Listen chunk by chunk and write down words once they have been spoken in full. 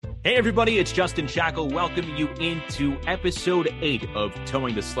Hey everybody, it's Justin Shackle welcoming you into episode 8 of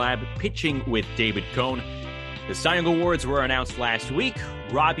Towing the Slab, Pitching with David Cone. The Cy Young Awards were announced last week.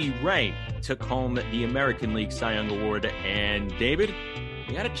 Robbie Ray took home the American League Cy Young Award. And David,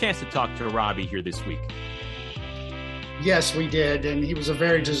 we had a chance to talk to Robbie here this week. Yes, we did. And he was a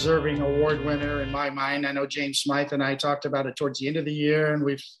very deserving award winner in my mind. I know James Smythe and I talked about it towards the end of the year, and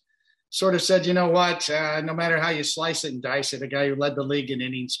we've sort of said, you know what, no matter how you slice it and dice it, a guy who led the league in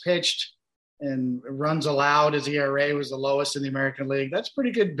innings pitched and runs allowed, his ERA was the lowest in the American League. That's a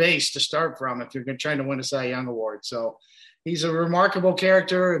pretty good base to start from if you're trying to win a Cy Young Award. So he's a remarkable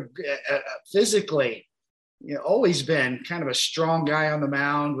character, physically, always been kind of a strong guy on the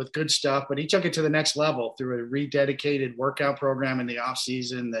mound with good stuff, but he took it to the next level through a rededicated workout program in the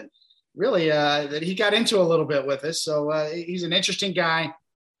offseason that really that he got into a little bit with us. So he's an interesting guy.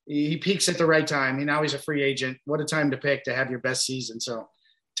 He peaks at the right time. Now he's a free agent. What a time to pick to have your best season. So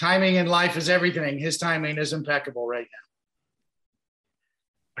timing in life is everything. His timing is impeccable right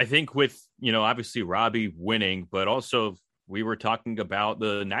now. I think with, obviously Robbie winning, but also we were talking about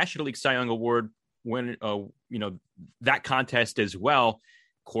the National League Cy Young Award when, that contest as well.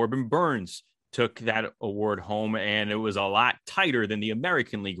 Corbin Burnes took that award home, and it was a lot tighter than the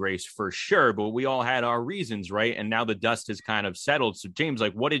American League race for sure, but we all had our reasons, right? And now the dust has kind of settled. So James,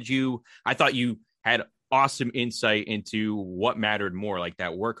 I thought you had awesome insight into what mattered more, like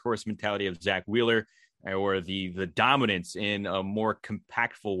that workhorse mentality of Zach Wheeler or the dominance in a more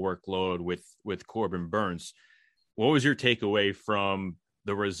compactful workload with Corbin Burnes. What was your takeaway from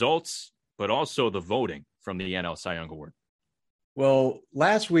the results, but also the voting from the NL Cy Young Award? Well,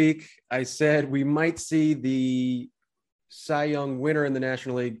 last week I said we might see the Cy Young winner in the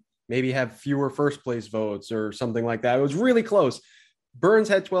National League maybe have fewer first place votes or something like that. It was really close. Burnes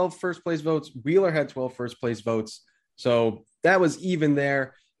had 12 first place votes. Wheeler had 12 first place votes. So that was even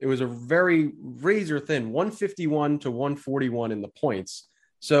there. It was a very razor thin 151 to 141 in the points.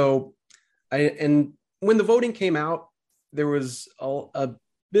 So and when the voting came out, there was a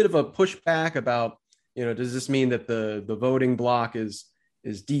bit of a pushback about, does this mean that the voting block is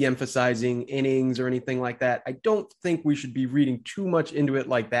de-emphasizing innings or anything like that? I don't think we should be reading too much into it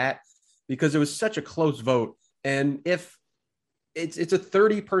like that, because it was such a close vote. And if it's a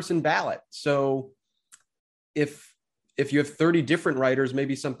 30-person ballot, so if you have 30 different writers,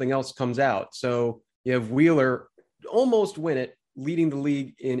 maybe something else comes out. So you have Wheeler almost win it, leading the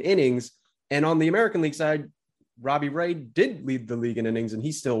league in innings. And on the American League side, Robbie Ray did lead the league in innings and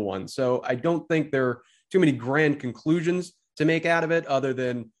he still won. So I don't think there are too many grand conclusions to make out of it other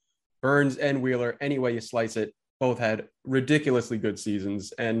than Burnes and Wheeler. Any way you slice it, both had ridiculously good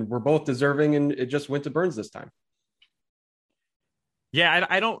seasons and were both deserving, and it just went to Burnes this time. Yeah,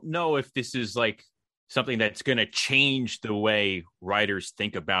 I don't know if this is like something that's going to change the way writers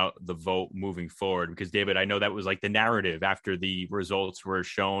think about the vote moving forward. Because, David, I know that was like the narrative after the results were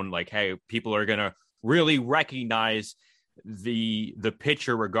shown, like, hey, people are going to really recognize the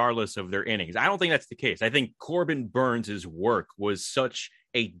pitcher regardless of their innings. I don't think that's the case. I think Corbin Burnes' work was such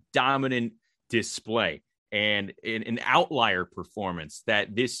a dominant display and an outlier performance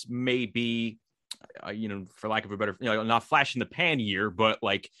that this may be, for lack of a better, not flash in the pan year, but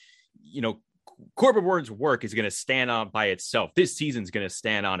Corbin Burnes' work is going to stand on by itself. This season's going to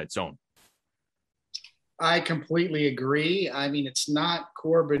stand on its own. I completely agree. I mean, it's not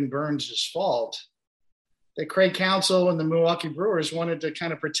Corbin Burnes' fault that Craig Counsell and the Milwaukee Brewers wanted to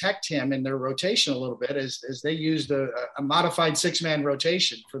kind of protect him in their rotation a little bit as they used a modified 6-man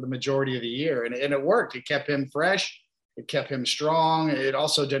rotation for the majority of the year. And it worked. It kept him fresh. It kept him strong. It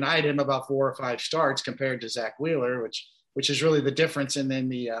also denied him about 4 or 5 starts compared to Zach Wheeler, which is really the difference in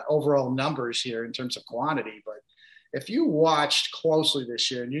the overall numbers here in terms of quantity. But if you watched closely this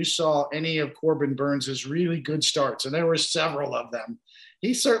year and you saw any of Corbin Burnes' really good starts, and there were several of them,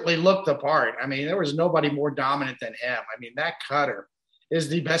 he certainly looked the part. I mean, there was nobody more dominant than him. I mean, that cutter is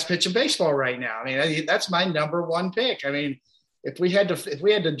the best pitch in baseball right now. I mean, that's my number one pick. I mean, if we had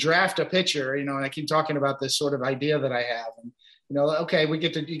to draft a pitcher, and I keep talking about this sort of idea that I have, and okay, you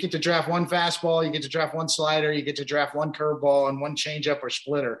get to draft one fastball, you get to draft one slider, you get to draft one curveball and one changeup or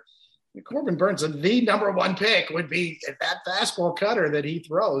splitter. Corbin Burnes, the number one pick would be that fastball cutter that he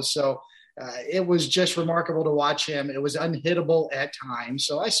throws. So it was just remarkable to watch him. It was unhittable at times.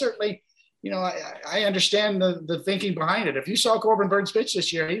 So I certainly, I understand the thinking behind it. If you saw Corbin Burnes pitch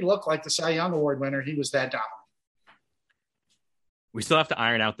this year, he looked like the Cy Young Award winner. He was that dominant. We still have to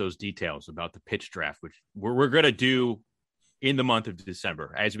iron out those details about the pitch draft, which we're going to do in the month of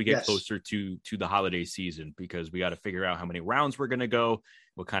December as we get closer to the holiday season, because we got to figure out how many rounds we're going to go,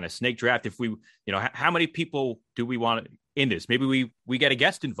 what kind of snake draft. If we, how many people do we want in this. Maybe we get a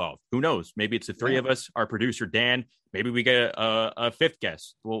guest involved. Who knows? Maybe it's the three of us, our producer Dan. Maybe we get a fifth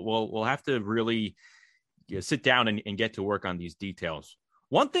guest. We'll have to really sit down and get to work on these details.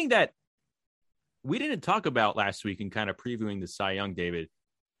 One thing that we didn't talk about last week in kind of previewing the Cy Young, David,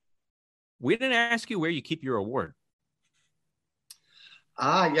 we didn't ask you where you keep your award.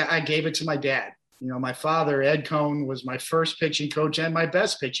 Yeah, I gave it to my dad. My father, Ed Cohn, was my first pitching coach and my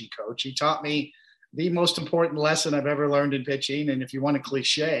best pitching coach. He taught me the most important lesson I've ever learned in pitching. And if you want a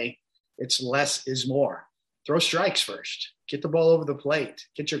cliche, it's less is more. Throw strikes first. Get the ball over the plate.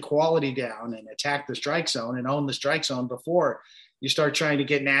 Get your quality down and attack the strike zone and own the strike zone before you start trying to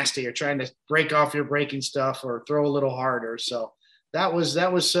get nasty or trying to break off your breaking stuff or throw a little harder. So that was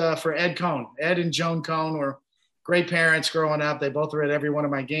for Ed Cohn. Ed and Joan Cohn were great parents growing up. They both read every one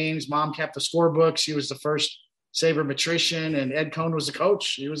of my games. Mom kept the scorebook. She was the first sabermetrician, and Ed Cohn was the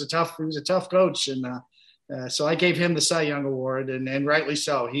coach. He was a tough coach. And so I gave him the Cy Young Award, and rightly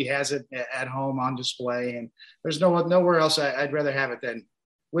so. He has it at home on display, and there's nowhere else I'd rather have it than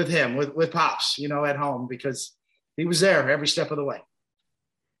with him, with Pops, at home, because he was there every step of the way.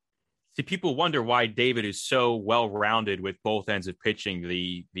 See, people wonder why David is so well-rounded with both ends of pitching,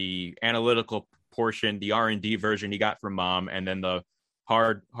 the analytical portion, the R&D version he got from Mom, and then the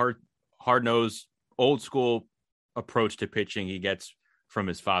hard-nosed, old-school approach to pitching he gets from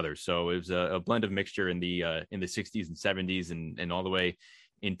his father. So it was a blend of mixture in the 60s and 70s and all the way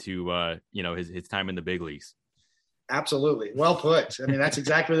into his time in the big leagues. Absolutely. Well put. I mean, that's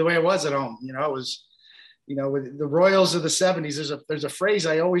exactly the way it was at home. It was, with the Royals of the 70s, there's a phrase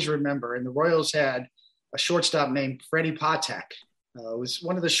I always remember, and the Royals had a shortstop named Freddie Patek. Was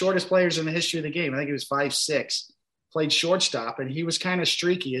one of the shortest players in the history of the game. I think he was 5'6", played shortstop, and he was kind of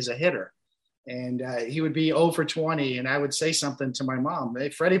streaky as a hitter. And he would be 0 for 20, and I would say something to my mom, hey,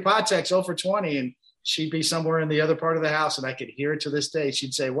 Freddie Patek's 0 for 20, and she'd be somewhere in the other part of the house, and I could hear it to this day.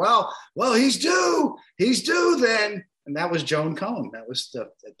 She'd say, well, he's due then. And that was Joan Cohn. That was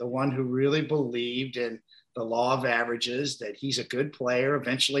the one who really believed in the law of averages, that he's a good player.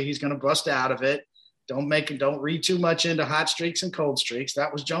 Eventually he's going to bust out of it. Don't read too much into hot streaks and cold streaks.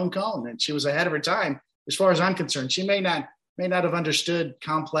 That was Joan Cohn, and she was ahead of her time as far as I'm concerned. She may not have understood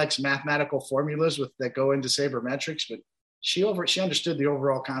complex mathematical formulas that go into sabermetrics, but she understood the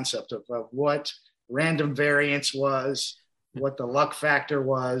overall concept of what random variance was, what the luck factor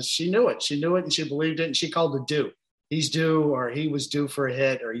was. She knew it, and she believed it, and she called it due. He's due, or he was due for a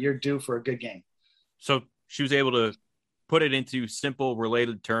hit, or you're due for a good game. So she was able to put it into simple,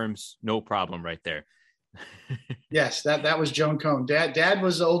 related terms, no problem right there. Yes, that was Joan Cohn. Dad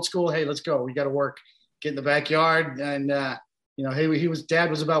was old school. Hey, let's go. We got to work. Get in the backyard, and Dad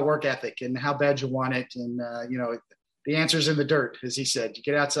was about work ethic and how bad you want it, and the answer's in the dirt, as he said. You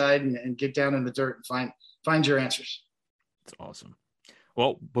get outside and get down in the dirt and find your answers. That's awesome.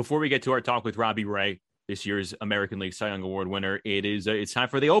 Well, before we get to our talk with Robbie Ray, this year's American League Cy Young Award winner, it's time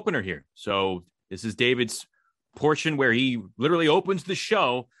for the opener here. So this is David's portion where he literally opens the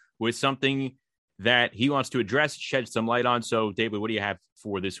show with something that he wants to address, shed some light on. So, David, what do you have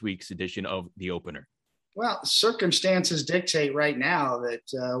for this week's edition of the opener? Well, circumstances dictate right now that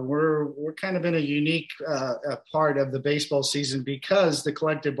we're kind of in a unique part of the baseball season because the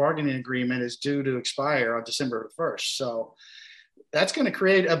collective bargaining agreement is due to expire on December 1st. So that's going to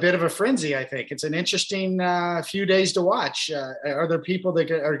create a bit of a frenzy, I think. It's an interesting few days to watch. Are there people that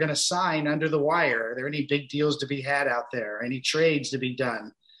are going to sign under the wire? Are there any big deals to be had out there? Any trades to be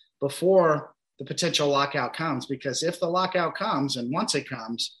done before the potential lockout comes? Because if the lockout comes, and once it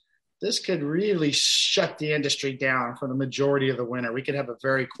comes, this could really shut the industry down for the majority of the winter. We could have a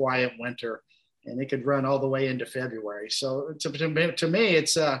very quiet winter, and it could run all the way into February. So to me,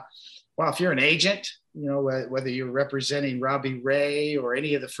 it's if you're an agent, whether you're representing Robbie Ray or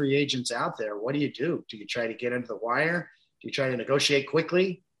any of the free agents out there, what do you do? Do you try to get under the wire? Do you try to negotiate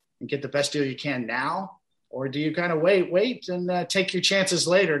quickly and get the best deal you can now? Or do you kind of wait and take your chances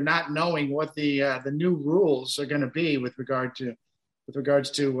later, not knowing what the new rules are going to be with regards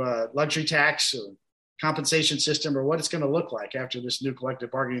to luxury tax or compensation system, or what it's going to look like after this new collective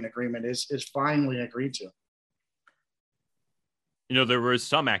bargaining agreement is finally agreed to? There was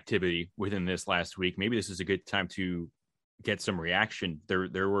some activity within this last week. Maybe this is a good time to get some reaction.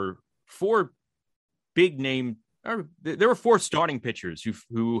 There were four starting pitchers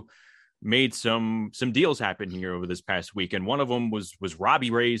who made some deals happen here over this past week. And one of them was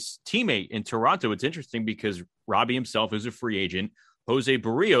Robbie Ray's teammate in Toronto. It's interesting because Robbie himself is a free agent. Jose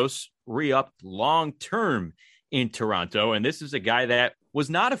Barrios re-upped long-term in Toronto. And this is a guy that was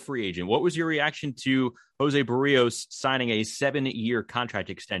not a free agent. What was your reaction to Jose Barrios signing a 7-year contract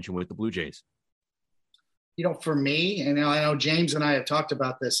extension with the Blue Jays? For me, and I know James and I have talked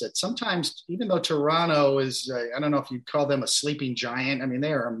about this, that sometimes, even though Toronto is, I don't know if you'd call them a sleeping giant. I mean,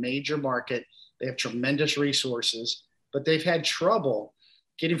 they are a major market. They have tremendous resources, but they've had trouble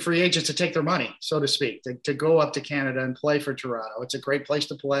getting free agents to take their money, so to speak, to go up to Canada and play for Toronto. It's a great place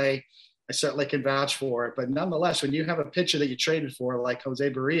to play. I certainly can vouch for it. But nonetheless, when you have a pitcher that you traded for, like Jose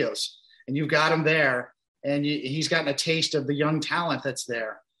Barrios, and you've got him there, and he's gotten a taste of the young talent that's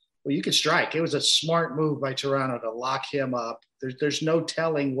there, well, you could strike. It was a smart move by Toronto to lock him up. There's no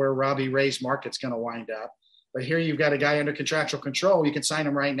telling where Robbie Ray's market's going to wind up. But here you've got a guy under contractual control. You can sign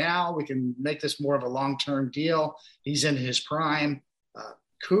him right now. We can make this more of a long-term deal. He's in his prime.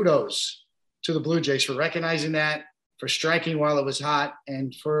 Kudos to the Blue Jays for recognizing that, for striking while it was hot,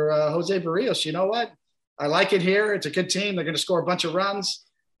 and for Jose Barrios. You know what? I like it here. It's a good team. They're going to score a bunch of runs.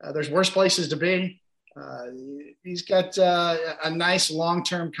 There's worse places to be. He's got a nice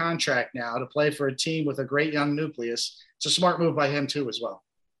long-term contract now to play for a team with a great young nucleus. It's a smart move by him too, as well.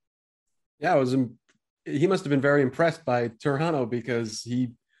 Yeah, he must have been very impressed by Toronto, because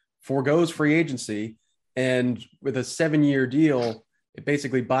he forgoes free agency, and with a 7-year deal, it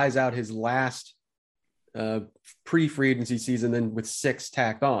basically buys out his last pre-free agency season, then with 6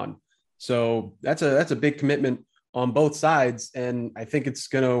 tacked on. So that's a big commitment on both sides, and I think it's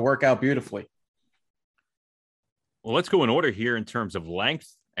going to work out beautifully. Well, let's go in order here in terms of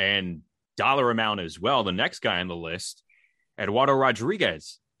length and dollar amount as well. The next guy on the list, Eduardo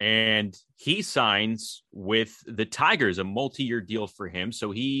Rodriguez, and he signs with the Tigers, a multi-year deal for him.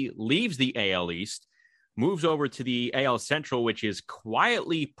 So he leaves the AL East, moves over to the AL Central, which is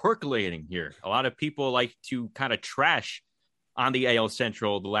quietly percolating here. A lot of people like to kind of trash on the AL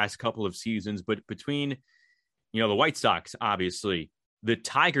Central the last couple of seasons, but between, the White Sox, obviously, the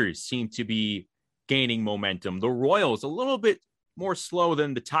Tigers seem to be gaining momentum. The Royals, a little bit more slow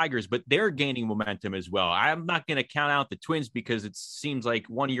than the Tigers, but they're gaining momentum as well. I'm not going to count out the Twins, because it seems like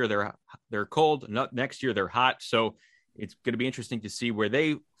one year they're cold, next year they're hot. So it's going to be interesting to see where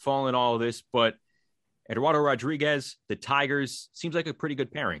they fall in all of this. But Eduardo Rodriguez, the Tigers, seems like a pretty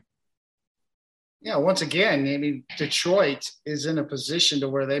good pairing. Yeah, once again, I mean, Detroit is in a position to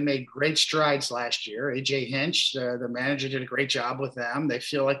where they made great strides last year. AJ Hinch, the manager, did a great job with them. They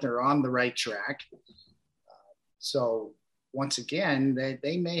feel like they're on the right track. So once again,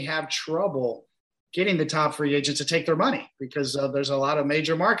 they may have trouble getting the top free agents to take their money, because there's a lot of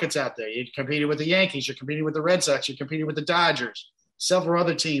major markets out there. You're competing with the Yankees, you're competing with the Red Sox, you're competing with the Dodgers, several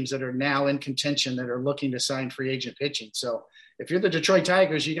other teams that are now in contention that are looking to sign free agent pitching. So if you're the Detroit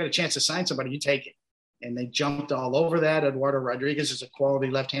Tigers, you got a chance to sign somebody, you take it. And they jumped all over that. Eduardo Rodriguez is a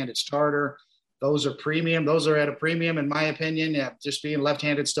quality left-handed starter. Those are premium. Those are at a premium, in my opinion. Yeah, just being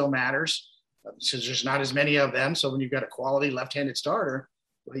left-handed still matters, because there's not as many of them. So when you've got a quality left-handed starter,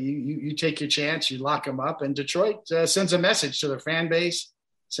 well, you take your chance, you lock them up. And Detroit sends a message to their fan base,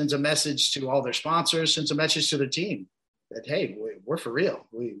 sends a message to all their sponsors, sends a message to their team that, hey, we're for real.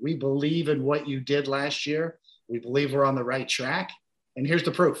 We believe in what you did last year. We believe we're on the right track. And here's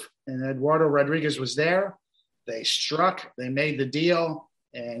the proof. And Eduardo Rodriguez was there. They struck. They made the deal.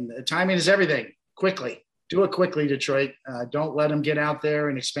 And the timing is everything. Quickly. Do it quickly, Detroit. Don't let him get out there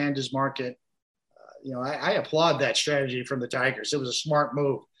and expand his market. I applaud that strategy from the Tigers. It was a smart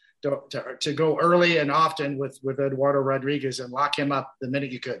move to go early and often with Eduardo Rodriguez and lock him up the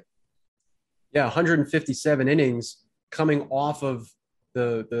minute you could. Yeah, 157 innings coming off of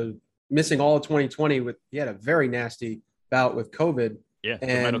the missing all of 2020. He had a very nasty bout with COVID. Yeah,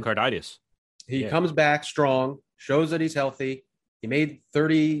 and myocarditis. He comes back strong, shows that he's healthy. He made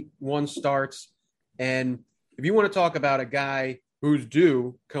 31 starts. And if you want to talk about a guy who's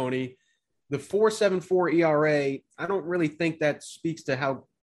due, Coney, the 4.74 ERA, I don't really think that speaks to how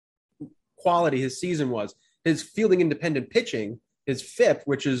quality his season was. His fielding independent pitching, his FIP,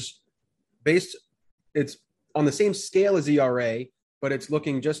 which is it's on the same scale as ERA, but it's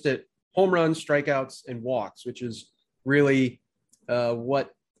looking just at home runs, strikeouts, and walks, which is really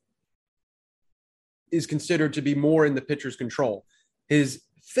what is considered to be more in the pitcher's control. His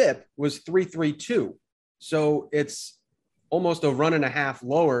FIP was 3.32, so it's almost a run and a half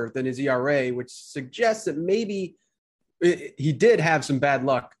lower than his ERA, which suggests that maybe he did have some bad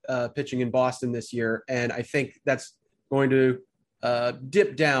luck pitching in Boston this year, and I think that's going to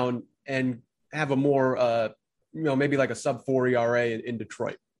dip down and have a more, maybe like a sub-4 ERA in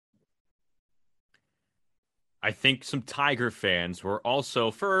Detroit. I think some Tiger fans were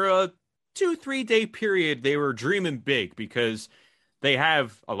also, for a 2-3 day period, they were dreaming big, because they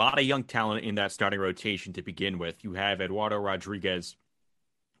have a lot of young talent in that starting rotation to begin with. You have Eduardo Rodriguez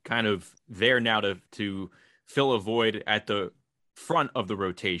kind of there now to fill a void at the front of the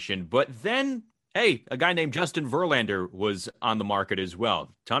rotation. But then Hey, a guy named Justin Verlander was on the market as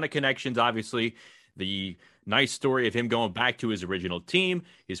well. Ton of connections, obviously. The nice story of him going back to his original team.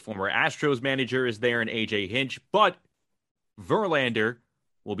 His former Astros manager is there in AJ Hinch, but Verlander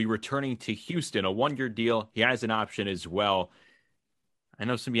will be returning to Houston, a 1-year deal. He has an option as well. I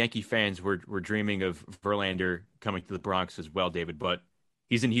know some Yankee fans were dreaming of Verlander coming to the Bronx as well, David, but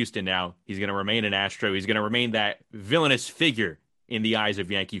he's in Houston now. He's going to remain an Astro. He's going to remain that villainous figure in the eyes of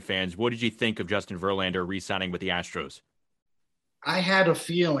Yankee fans. What did you think of Justin Verlander re-signing with the Astros? I had a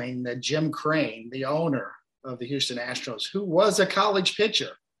feeling that Jim Crane, the owner of the Houston Astros, who was a college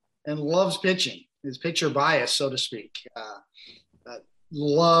pitcher and loves pitching, his pitcher bias, so to speak,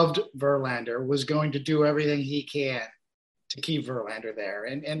 loved Verlander, was going to do everything he can to keep Verlander there.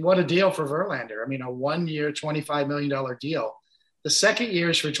 And what a deal for Verlander. I mean, a 1-year, $25 million deal. The second year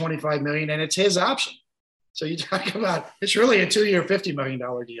is for $25 million, and it's his option. So you talk about, it's really a 2-year, $50 million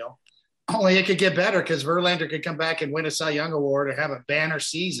deal. Only it could get better because Verlander could come back and win a Cy Young Award or have a banner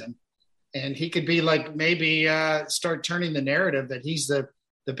season. And he could be like, maybe start turning the narrative that he's the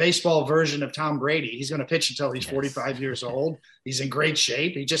baseball version of Tom Brady. He's going to pitch until he's 45 years old. He's in great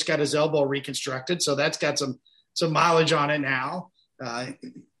shape. He just got his elbow reconstructed. So that's got some mileage on it now.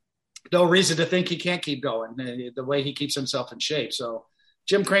 No reason to think he can't keep going the way he keeps himself in shape. So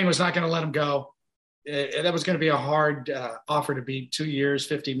Jim Crane was not going to let him go. That was going to be a hard offer to beat. 2 years,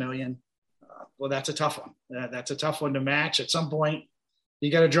 $50 million. Well, that's a tough one. That's a tough one to match. At some point,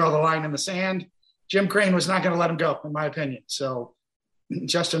 you got to draw the line in the sand. Jim Crane was not going to let him go, in my opinion. So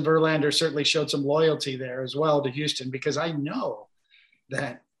Justin Verlander certainly showed some loyalty there as well to Houston, because I know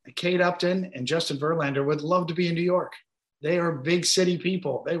that Kate Upton and Justin Verlander would love to be in New York. They are big city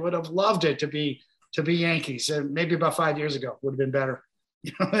people. They would have loved it to be Yankees. Maybe about 5 years ago would have been better.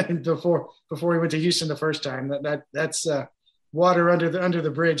 Before he went to Houston the first time. That's water under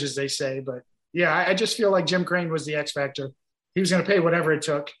the bridge, as they say. But yeah, I just feel like Jim Crane was the X factor. He was going to pay whatever it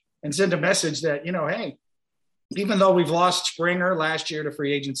took and send a message that, hey, even though we've lost Springer last year to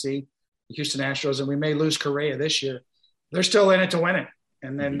free agency, the Houston Astros, and we may lose Correa this year, they're still in it to win it.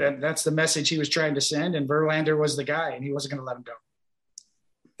 And then that's the message he was trying to send. And Verlander was the guy, and he wasn't going to let him go.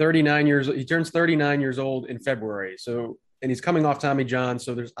 39 years. He turns 39 years old in February. And he's coming off Tommy John.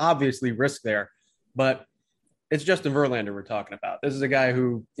 So there's obviously risk there, but it's Justin Verlander we're talking about. This is a guy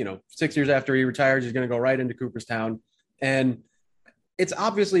who, 6 years after he retires, he's going to go right into Cooperstown. And it's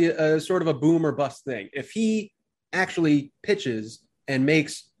obviously a sort of a boom or bust thing. If he actually pitches and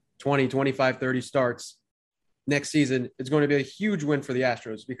makes 20, 25, 30 starts next season, it's going to be a huge win for the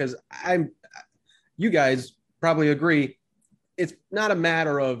Astros, because you guys probably agree, it's not a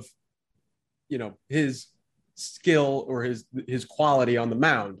matter of, his skill or his quality on the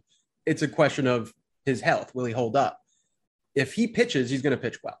mound. It's a question of his health. Will he hold up? If he pitches, he's going to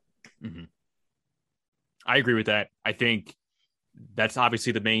pitch well. Mm-hmm. I agree with that. I think that's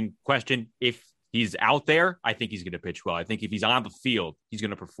obviously the main question. If he's out there, I think he's going to pitch well. I think if he's on the field, he's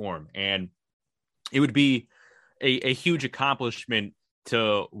going to perform. And it would be a huge accomplishment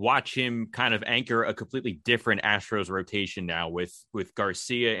to watch him kind of anchor a completely different Astros rotation now with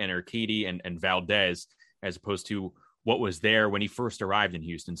Garcia and Urquidy and Valdez, as opposed to what was there when he first arrived in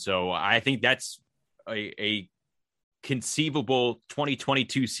Houston. So I think that's a conceivable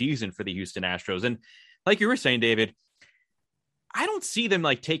 2022 season for the Houston Astros. And like you were saying, David, I don't see them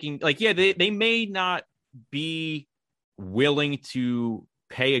taking, they may not be willing to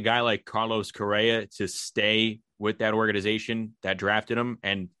pay a guy like Carlos Correa to stay with that organization that drafted him.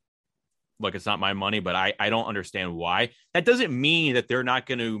 And look, it's not my money, but I don't understand why. That doesn't mean that they're not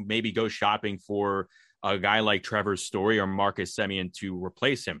going to maybe go shopping for a guy like Trevor Story or Marcus Semien to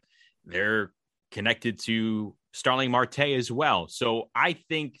replace him. They're connected to Starling Marte as well. So I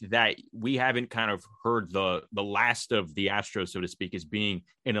think that we haven't kind of heard the last of the Astros, so to speak, as being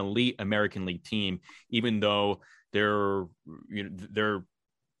an elite American League team, even though their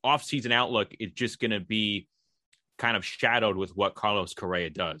off-season outlook is just going to be kind of shadowed with what Carlos Correa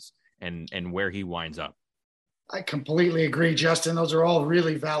does and where he winds up. I completely agree, Justin. Those are all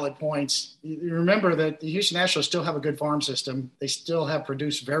really valid points. You remember that the Houston Astros still have a good farm system. They still have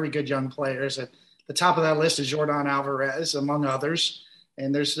produced very good young players. At the top of that list is Jordan Alvarez, among others.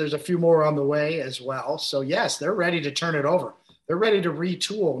 And there's a few more on the way as well. So, yes, they're ready to turn it over. They're ready to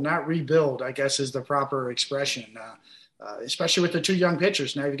retool, not rebuild, I guess is the proper expression, especially with the two young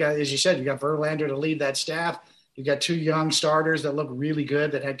pitchers. Now, you've got, as you said, you got Verlander to lead that staff. You've got two young starters that look really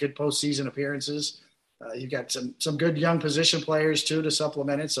good, that had good postseason appearances. You've got some good young position players, too, to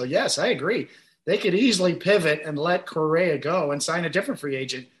supplement it. So, yes, I agree. They could easily pivot and let Correa go and sign a different free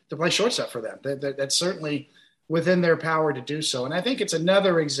agent to play shortstop for them. That's certainly within their power to do so. And I think it's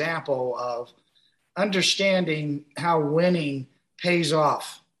another example of understanding how winning pays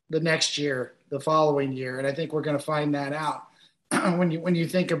off the next year, the following year. And I think we're going to find that out when you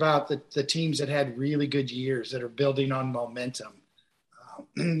think about the teams that had really good years that are building on momentum.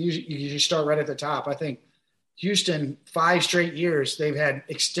 You start right at the top. I think Houston, 5 straight years, they've had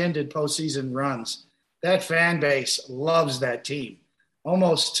extended postseason runs. That fan base loves that team,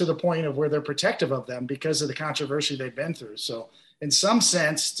 almost to the point of where they're protective of them because of the controversy they've been through. So in some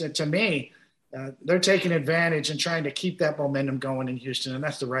sense, to me, they're taking advantage and trying to keep that momentum going in Houston, and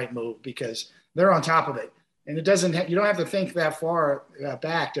that's the right move because they're on top of it. And you don't have to think that far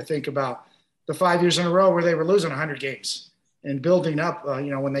back to think about the 5 years in a row where they were losing 100 games and building up,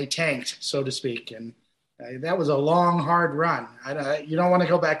 when they tanked, so to speak. And that was a long, hard run. You don't want to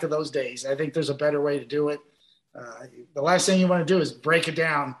go back to those days. I think there's a better way to do it. The last thing you want to do is break it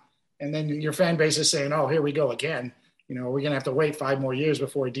down, and then your fan base is saying, oh, here we go again. We're going to have to wait 5 more years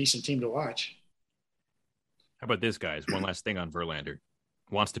before a decent team to watch. How about this, guys? One last thing on Verlander.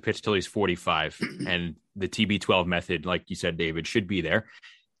 Wants to pitch till he's 45, and the TB12 method, like you said, David, should be there.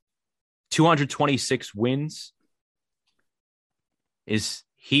 226 wins. Is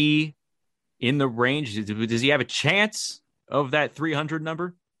he in the range? Does he have a chance of that 300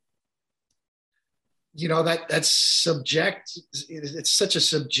 number? That's subject. It's such a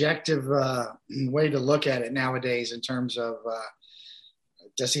subjective way to look at it nowadays in terms of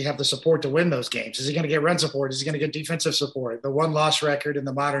does he have the support to win those games? Is he going to get run support? Is he going to get defensive support? The 1-loss record in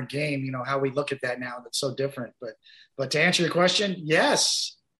the modern game, how we look at that now, that's so different. But to answer your question,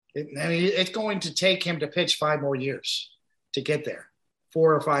 yes. It's going to take him to pitch 5 more years to get there.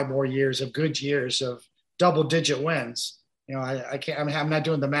 4 or 5 more years of good years of double-digit wins. I can't. I'm not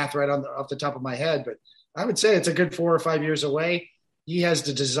doing the math right off the top of my head, but I would say it's a good 4 or 5 years away. He has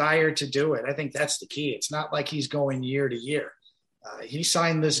the desire to do it. I think that's the key. It's not like he's going year to year. He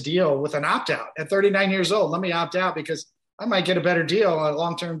signed this deal with an opt-out at 39 years old. Let me opt out because I might get a better deal, a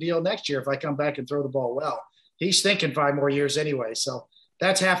long-term deal next year if I come back and throw the ball well. He's thinking 5 more years anyway, so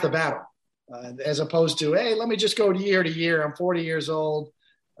that's half the battle. As opposed to, hey, let me just go to year. I'm 40 years old.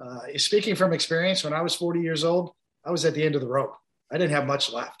 Speaking from experience, when I was 40 years old, I was at the end of the rope. I didn't have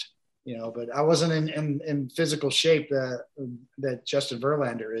much left, but I wasn't in physical shape that Justin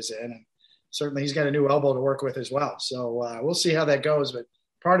Verlander is in. And certainly he's got a new elbow to work with as well. So we'll see how that goes. But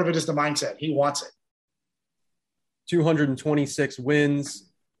part of it is the mindset. He wants it. 226 wins,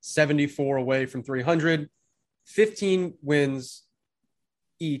 74 away from 300, 15 wins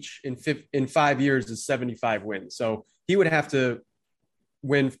each in 5 years is 75 wins. So he would have to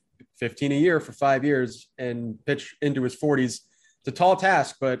win 15 a year for 5 years and pitch into his 40s. It's a tall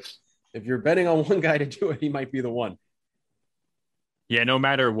task, but if you're betting on one guy to do it, he might be the one. Yeah, no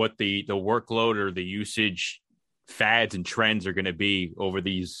matter what the workload or the usage fads and trends are going to be over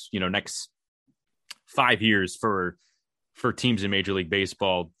these, next 5 years for teams in Major League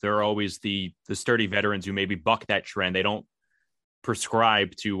Baseball, there are always the sturdy veterans who maybe buck that trend. They don't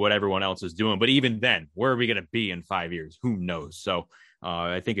prescribe to what everyone else is doing. But even then, where are we going to be in 5 years? Who knows? So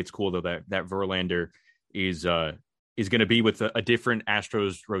I think it's cool, though, that Verlander is going to be with a different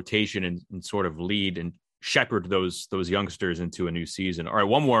Astros rotation and sort of lead and shepherd those youngsters into a new season. All right,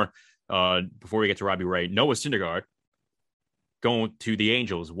 one more before we get to Robbie Ray. Noah Syndergaard going to the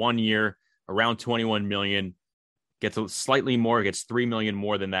Angels, 1 year, around $21 million. Gets slightly more, gets $3 million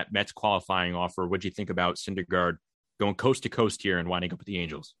more than that Mets qualifying offer. What'd you think about Syndergaard going coast to coast here and winding up with the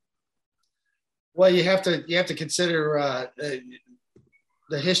Angels? Well, you have to consider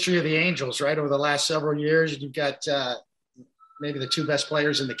the history of the Angels, right? Over the last several years, you've got maybe the 2 best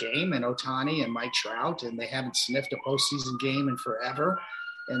players in the game, and Ohtani and Mike Trout, and they haven't sniffed a postseason game in forever.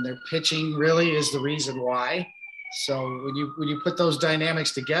 And their pitching really is the reason why. So when you put those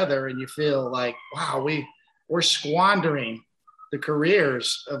dynamics together, and you feel like, wow, we're squandering the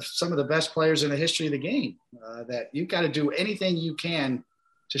careers of some of the best players in the history of the game, that you've got to do anything you can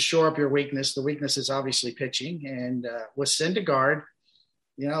to shore up your weakness. The weakness is obviously pitching. And with Syndergaard,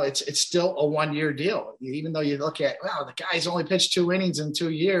 it's still a 1-year deal. Even though you look at, wow, the guy's only pitched 2 innings in 2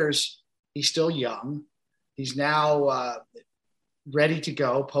 years, he's still young. He's now ready to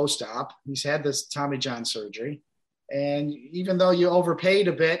go post-op. He's had this Tommy John surgery. And even though you overpaid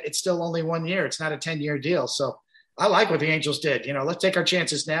a bit, it's still only 1 year. It's not a 10-year deal. So I like what the Angels did. Let's take our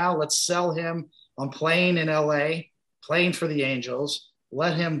chances now. Let's sell him on playing in LA, playing for the Angels.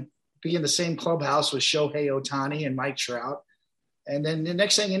 Let him be in the same clubhouse with Shohei Ohtani and Mike Trout. And then the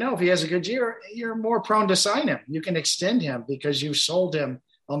next thing you know, if he has a good year, you're more prone to sign him. You can extend him because you've sold him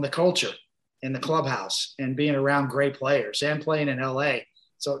on the culture in the clubhouse and being around great players and playing in LA.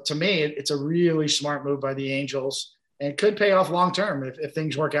 So to me, it's a really smart move by the Angels, and it could pay off long-term if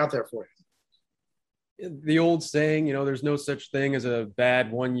things work out there for you. the old saying, there's no such thing as a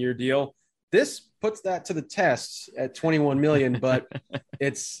bad 1-year deal. This puts that to the test at 21 million, but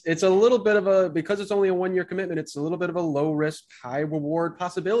it's a little bit of because it's only a 1-year commitment, it's a little bit of a low risk, high reward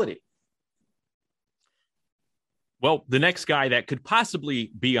possibility. Well, the next guy that could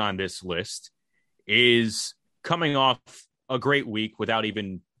possibly be on this list is coming off a great week without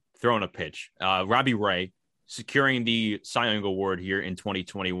even throwing a pitch. Robbie Ray, securing the Cy Young Award here in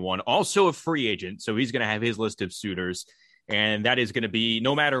 2021. Also a free agent, so he's going to have his list of suitors. And that is going to be,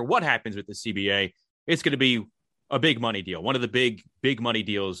 no matter what happens with the CBA, it's going to be a big money deal. One of the big money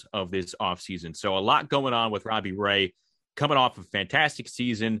deals of this offseason. So a lot going on with Robbie Ray, coming off a fantastic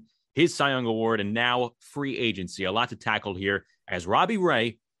season, his Cy Young Award, and now free agency. A lot to tackle here as Robbie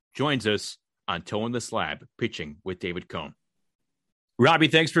Ray joins us on Towing the Slab, pitching with David Cone. Robbie,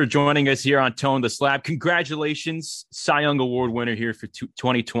 thanks for joining us here on Towing the Slab. Congratulations, Cy Young Award winner here for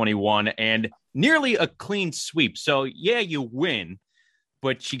 2021, and nearly a clean sweep. So, yeah, you win,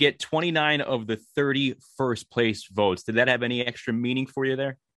 but you get 29 of the 30 first place votes. Did that have any extra meaning for you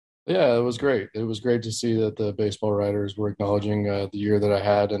there? Yeah, it was great. It was great to see that the baseball writers were acknowledging the year that I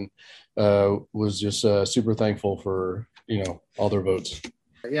had, and was just super thankful for, all their votes.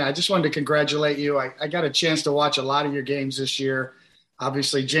 Yeah, I just wanted to congratulate you. I got a chance to watch a lot of your games this year.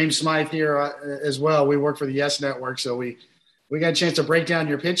 Obviously, James Smythe here as well. We work for the Yes Network, so we got a chance to break down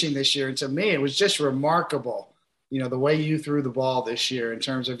your pitching this year. And to me, it was just remarkable, the way you threw the ball this year in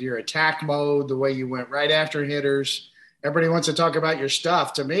terms of your attack mode, the way you went right after hitters. Everybody wants to talk about your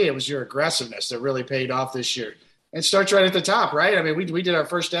stuff. To me, it was your aggressiveness that really paid off this year. And starts right at the top, right? I mean, we did our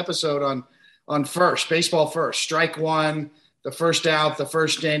first episode on first, baseball first, strike one, the first out, the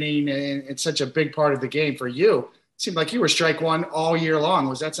first inning, and it's such a big part of the game for you. It seemed like you were strike one all year long.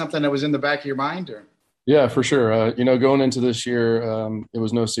 Was that something that was in the back of your mind? Or? Yeah, for sure. Going into this year, it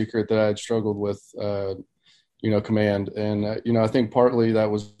was no secret that I had struggled with, command. And, I think partly that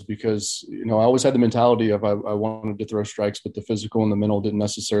was because, I always had the mentality of I wanted to throw strikes, but the physical and the mental didn't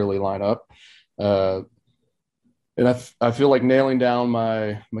necessarily line up. And I feel like nailing down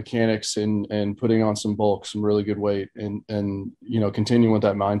my mechanics and putting on some bulk, some really good weight, and continuing with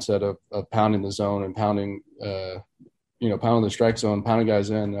that mindset of pounding the zone and pounding the strike zone, pounding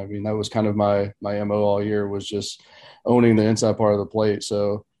guys in. I mean, that was kind of my MO all year, was just owning the inside part of the plate.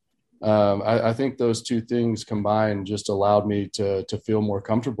 So I think those two things combined just allowed me to feel more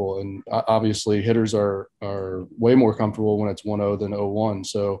comfortable. And obviously hitters are way more comfortable when it's 1-0 than 0-1.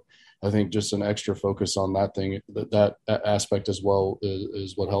 So I think just an extra focus on that thing, that aspect as well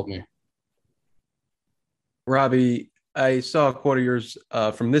is what helped me. Robbie, I saw a quote of yours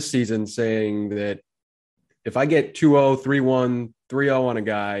from this season saying that if I get 2-0, 3-1, 3-0 on a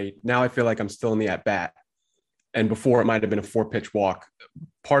guy, now I feel like I'm still in the at-bat. And before, it might have been a 4-pitch walk.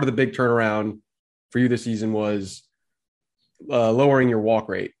 Part of the big turnaround for you this season was lowering your walk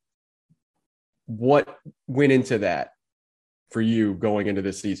rate. What went into that for you going into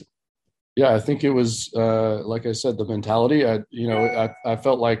this season? Yeah, I think it was, like I said, the mentality. I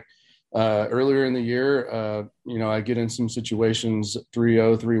felt like earlier in the year, I get in some situations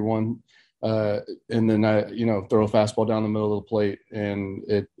 3-0, 3-1, and then I, throw a fastball down the middle of the plate, and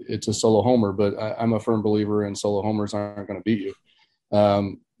it's a solo homer. But I'm a firm believer in solo homers aren't going to beat you.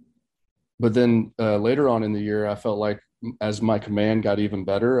 But then later on in the year, I felt like as my command got even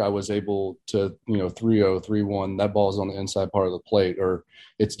better, I was able to, 3-0, 3-1, that ball's on the inside part of the plate, or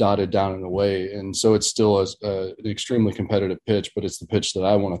it's dotted down and away. And so it's still an extremely competitive pitch, but it's the pitch that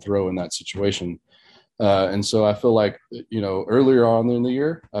I want to throw in that situation. And so I feel like, earlier on in the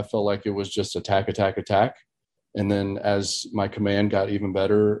year, I felt like it was just attack. And then as my command got even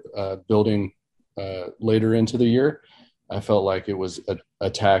better, building later into the year, I felt like it was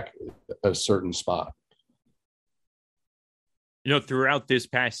attack a certain spot. Throughout this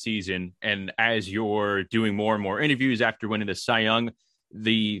past season, and as you're doing more and more interviews after winning the Cy Young,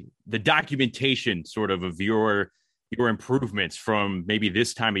 the documentation sort of your improvements from maybe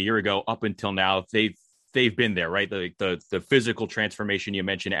this time a year ago up until now, they've been there, right? The physical transformation you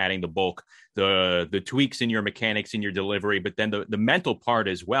mentioned, adding the bulk, the tweaks in your mechanics, in your delivery, but then the mental part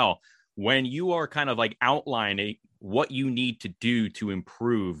as well. When you are kind of like outlining what you need to do to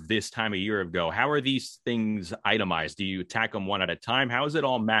improve this time a year ago, how are these things itemized? Do you attack them one at a time? How is it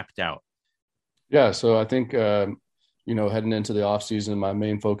all mapped out? Yeah, so I think, heading into the off season, my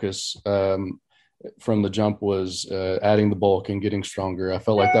main focus from the jump was adding the bulk and getting stronger. I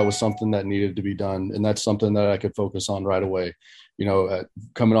felt like that was something that needed to be done, and that's something that I could focus on right away.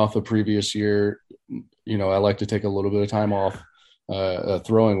 Coming off the previous year, I like to take a little bit of time off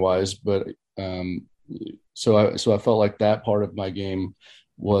throwing wise, but so I felt like that part of my game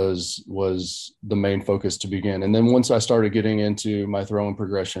was the main focus to begin. And then once I started getting into my throwing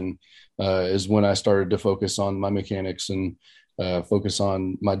progression, is when I started to focus on my mechanics and focus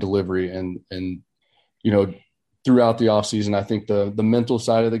on my delivery. And throughout the off season, I think the mental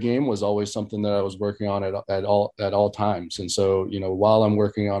side of the game was always something that I was working on at all times. And so, while I'm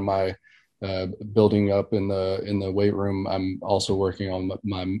working on my building up in the weight room, I'm also working on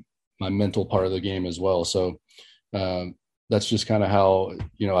my mental part of the game as well. So that's just kind of how,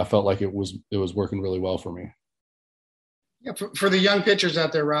 I felt like it was working really well for me. Yeah, for the young pitchers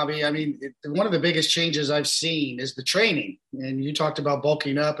out there, Robbie, I mean, one of the biggest changes I've seen is the training. And you talked about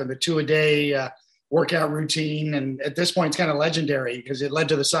bulking up and the 2-a-day workout routine. And at this point, it's kind of legendary because it led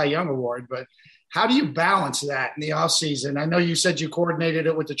to the Cy Young Award. But how do you balance that in the off season? I know you said you coordinated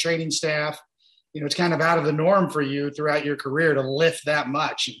it with the training staff. It's kind of out of the norm for you throughout your career to lift that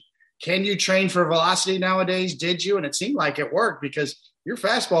much. Can you train for velocity nowadays? Did you? And it seemed like it worked because your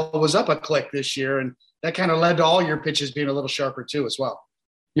fastball was up a click this year, and that kind of led to all your pitches being a little sharper too as well.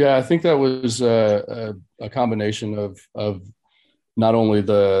 Yeah, I think that was a combination of not only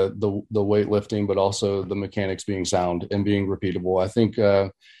the weightlifting, but also the mechanics being sound and being repeatable. I think,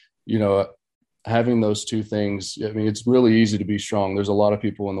 having those two things, I mean, it's really easy to be strong. There's a lot of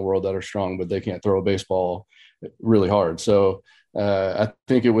people in the world that are strong, but they can't throw a baseball really hard. So I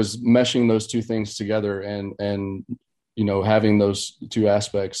think it was meshing those two things together and having those two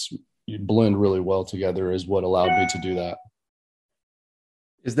aspects blend really well together is what allowed me to do that.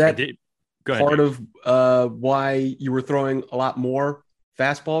 Is that part of why you were throwing a lot more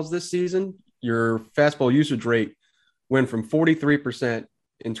fastballs this season? Your fastball usage rate went from 43%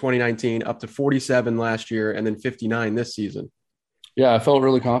 in 2019 up to 47 last year and then 59 this season. Yeah, I felt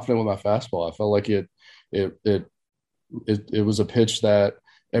really confident with my fastball. I felt like it was a pitch that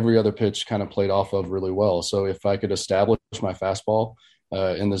every other pitch kind of played off of really well. So if I could establish my fastball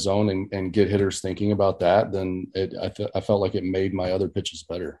in the zone and get hitters thinking about that, then I felt like it made my other pitches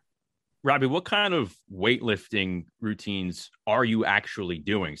better. Robbie, what kind of weightlifting routines are you actually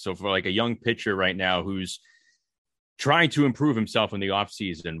doing? So for like a young pitcher right now who's trying to improve himself in the off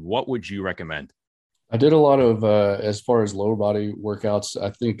season, what would you recommend? I did a lot of, as far as lower body workouts,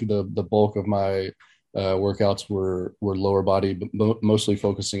 I think the bulk of my workouts were lower body, but mostly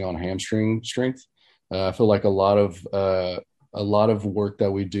focusing on hamstring strength. I feel like a lot of work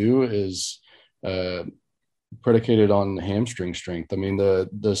that we do is predicated on hamstring strength. I mean,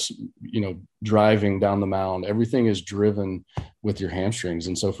 this driving down the mound, everything is driven with your hamstrings.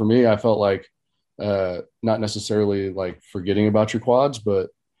 And so for me, I felt like not necessarily like forgetting about your quads, but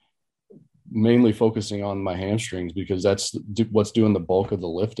mainly focusing on my hamstrings, because that's what's doing the bulk of the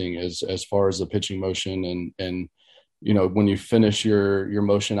lifting as far as the pitching motion. And when you finish your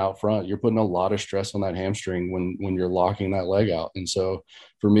motion out front, you're putting a lot of stress on that hamstring when you're locking that leg out. And so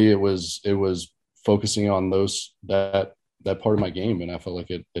for me, it was focusing on that part of my game. And I felt like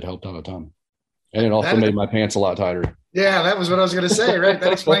it helped out a ton. And it also made my pants a lot tighter. Yeah, that was what I was going to say, right?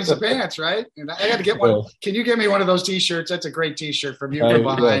 That explains the pants, right? And I got to get one. Can you give me one of those T-shirts? That's a great T-shirt from you from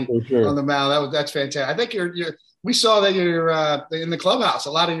behind on the mound. That's fantastic. I think we saw that you're in the clubhouse.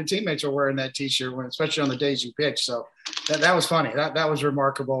 A lot of your teammates are wearing that T-shirt, especially on the days you pitch. So that was funny. That was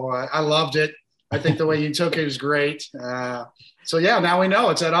remarkable. I loved it. I think the way you took it is great. So yeah, now we know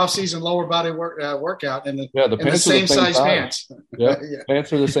it's that off-season lower body workout and the same size pants. Yeah,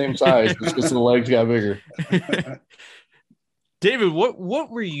 pants are the same size. Just because the legs got bigger. David, what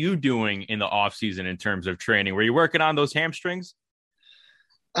were you doing in the off-season in terms of training? Were you working on those hamstrings?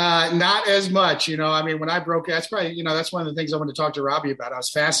 Not as much, I mean, when I broke, that's probably, that's one of the things I wanted to talk to Robbie about. I was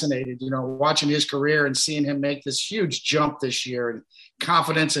fascinated, watching his career and seeing him make this huge jump this year and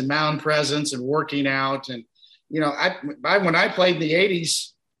confidence and mound presence and working out. And, when I played in the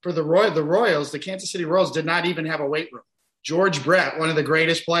 80s for the Royals, the Kansas City Royals did not even have a weight room. George Brett, one of the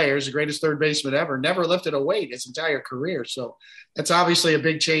greatest players, the greatest third baseman ever, never lifted a weight his entire career. So that's obviously a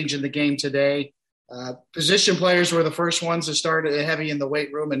big change in the game today. Position players were the first ones to start heavy in the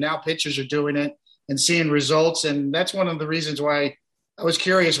weight room, and now pitchers are doing it and seeing results. And that's one of the reasons why I was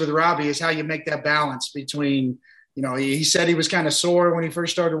curious with Robbie is how you make that balance between, he said he was kind of sore when he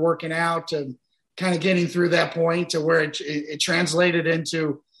first started working out and kind of getting through that point to where it translated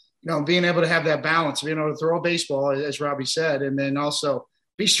into, being able to have that balance, being able to throw a baseball, as Robbie said, and then also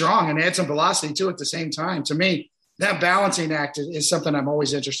be strong and add some velocity to it at the same time. To me, that balancing act is something I'm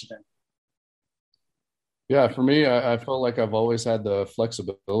always interested in. Yeah, for me, I felt like I've always had the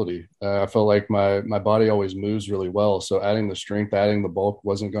flexibility. I felt like my body always moves really well. So adding the strength, adding the bulk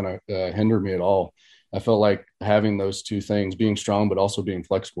wasn't going to hinder me at all. I felt like having those two things, being strong, but also being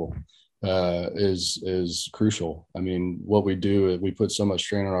flexible, is crucial. I mean, what we do, we put so much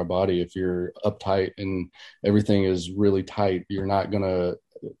strain on our body. If you're uptight and everything is really tight, you're not going to,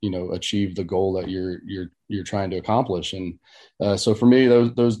 achieve the goal that you're trying to accomplish. And so for me,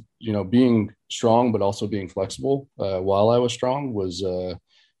 those being strong but also being flexible while I was strong was a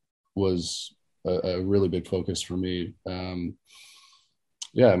really big focus for me.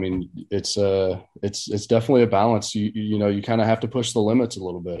 Yeah, I mean, it's definitely a balance. You kind of have to push the limits a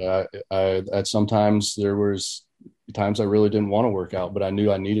little bit. At sometimes there was times I really didn't want to work out, but I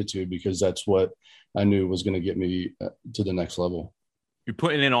knew I needed to, because that's what I knew was going to get me to the next level. You're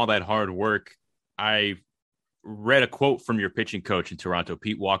putting in all that hard work. I read a quote from your pitching coach in Toronto,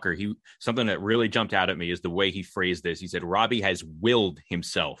 Pete Walker. Something that really jumped out at me is the way he phrased this. He said, Robbie has willed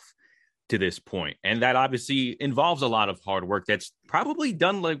himself to this point. And that obviously involves a lot of hard work that's probably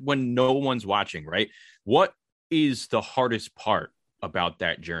done like when no one's watching, right? What is the hardest part about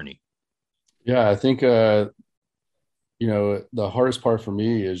that journey? Yeah, I think, the hardest part for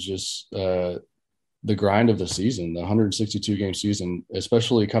me is just the grind of the season, the 162 game season,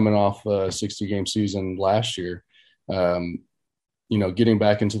 especially coming off a 60 game season last year. Getting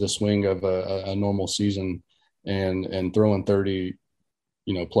back into the swing of a normal season and throwing 30,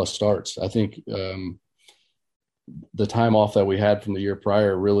 plus starts. I think the time off that we had from the year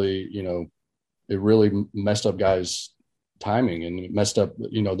prior really, it really messed up guys' timing, and it messed up,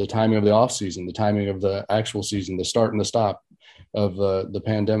 the timing of the off season, the timing of the actual season, the start and the stop of the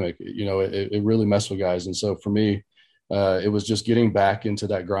pandemic. It really messed with guys. And so for me, it was just getting back into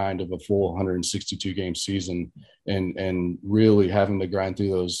that grind of a full 162 game season and really having to grind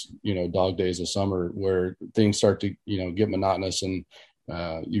through those, dog days of summer where things start to, get monotonous, and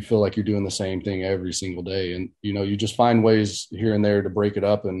you feel like you're doing the same thing every single day. And, you just find ways here and there to break it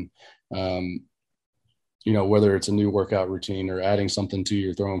up. And, whether it's a new workout routine or adding something to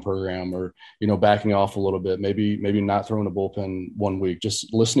your throwing program, or, backing off a little bit, maybe not throwing a bullpen one week,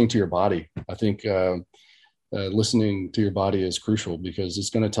 just listening to your body. I think listening to your body is crucial, because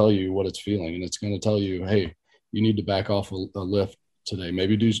it's going to tell you what it's feeling, and it's going to tell you, hey, you need to back off a lift today.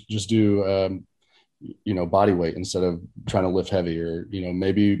 Maybe do body weight instead of trying to lift heavy, or,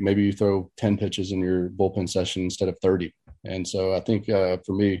 maybe you throw 10 pitches in your bullpen session instead of 30. And so I think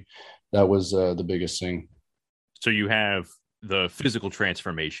for me, that was the biggest thing. So you have the physical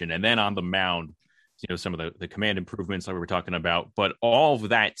transformation, and then on the mound, some of the command improvements that we were talking about, but all of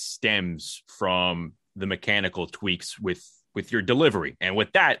that stems from the mechanical tweaks with your delivery. And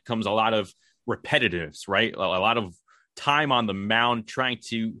with that comes a lot of repetitives, right? A lot of time on the mound trying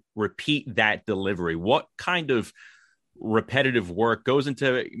to repeat that delivery. What kind of repetitive work goes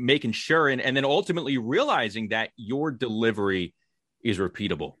into making sure and then ultimately realizing that your delivery is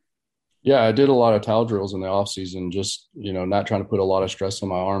repeatable? Yeah, I did a lot of towel drills in the off season, just, not trying to put a lot of stress on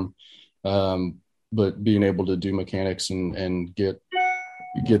my arm, but being able to do mechanics and get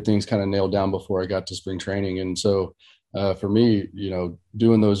things kind of nailed down before I got to spring training. And so for me,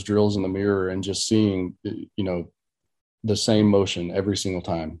 doing those drills in the mirror and just seeing, the same motion every single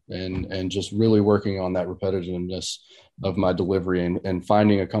time, and just really working on that repetitiveness of my delivery and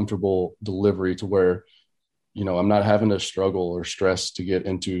finding a comfortable delivery to where, I'm not having to struggle or stress to get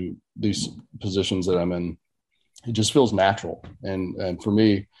into these positions that I'm in. It just feels natural. And for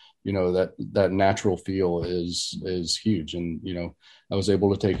me, that natural feel is huge. And, I was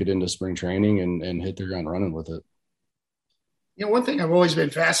able to take it into spring training and hit the ground running with it. One thing I've always been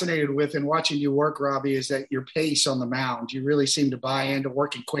fascinated with in watching you work, Robbie, is that your pace on the mound. You really seem to buy into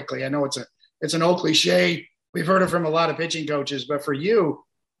working quickly. I know it's an old cliche. We've heard it from a lot of pitching coaches, but for you,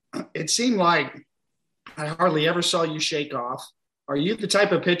 it seemed like I hardly ever saw you shake off. Are you the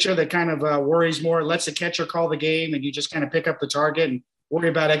type of pitcher that kind of worries more, lets the catcher call the game, and you just kind of pick up the target and worry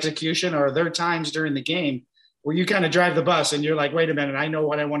about execution? Or are there times during the game where you kind of drive the bus and you're like, wait a minute, I know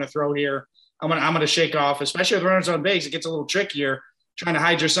what I want to throw here. I'm gonna shake off, especially with runners on base. It gets a little trickier trying to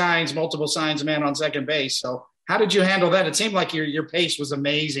hide your signs, multiple signs, man on second base. So how did you handle that? It seemed like your pace was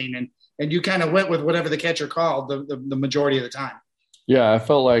amazing, and you kind of went with whatever the catcher called the majority of the time. Yeah, I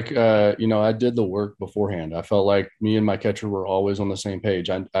felt like, I did the work beforehand. I felt like me and my catcher were always on the same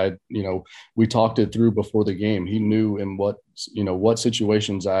page. We talked it through before the game. He knew in what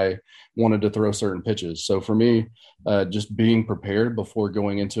situations I wanted to throw certain pitches. So for me, just being prepared before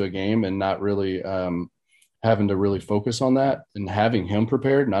going into a game and not really having to really focus on that, and having him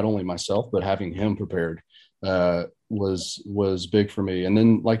prepared, not only myself, but having him prepared was big for me. And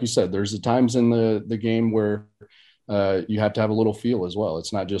then, like you said, there's the times in the game where you have to have a little feel as well.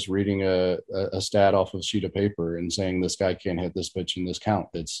 It's not just reading a stat off of a sheet of paper and saying this guy can't hit this pitch in this count.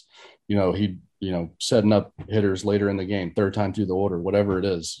 It's, setting up hitters later in the game, third time through the order, whatever it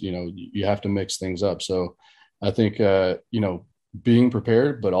is, you have to mix things up. So I think, being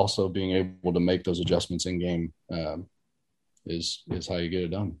prepared, but also being able to make those adjustments in game is how you get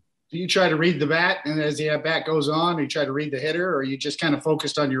it done. Do you try to read the bat, and as the bat goes on, you try to read the hitter, or are you just kind of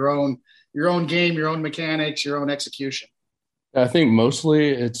focused on your own game, your own mechanics, your own execution? I think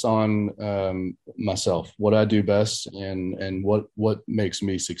mostly it's on myself, what I do best, and what makes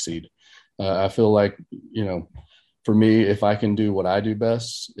me succeed. I feel like, for me, if I can do what I do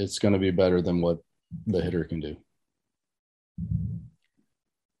best, it's going to be better than what the hitter can do.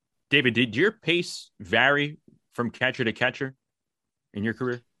 David, did your pace vary from catcher to catcher in your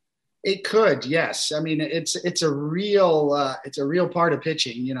career? It could, yes. I mean, it's a real part of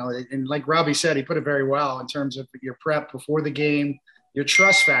pitching, and like Robbie said, he put it very well in terms of your prep before the game, your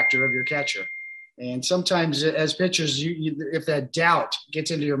trust factor of your catcher. And sometimes as pitchers, you if that doubt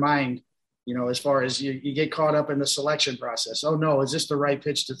gets into your mind, as far as you get caught up in the selection process. Oh no, is this the right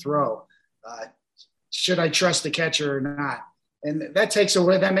pitch to throw? Should I trust the catcher or not? And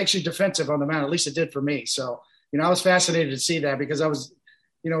that makes you defensive on the mound. At least it did for me. So, I was fascinated to see that because I was,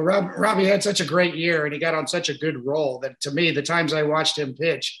 Robbie had such a great year and he got on such a good roll that, to me, the times I watched him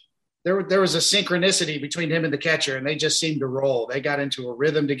pitch, there was a synchronicity between him and the catcher, and they just seemed to roll. They got into a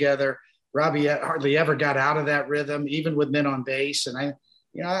rhythm together. Robbie hardly ever got out of that rhythm, even with men on base. And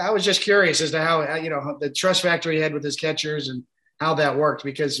I was just curious as to how, the trust factor he had with his catchers and how that worked,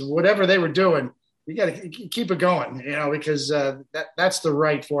 because whatever they were doing, you got to keep it going, because that's the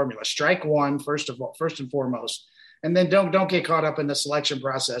right formula. Strike one, first and foremost. And then don't get caught up in the selection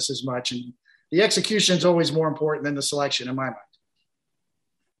process as much. And the execution is always more important than the selection in my mind.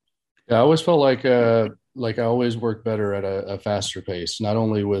 Yeah, I always felt like I always worked better at a faster pace, not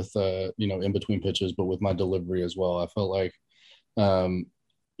only with, in between pitches, but with my delivery as well. I felt like,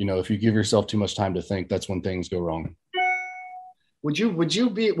 if you give yourself too much time to think, that's when things go wrong. Would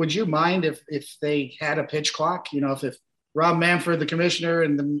you mind if they had a pitch clock? If Rob Manfred, the commissioner,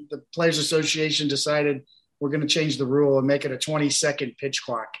 and the Players Association decided we're going to change the rule and make it a 20-second pitch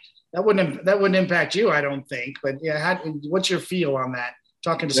clock. That wouldn't impact you, I don't think. But yeah, what's your feel on that?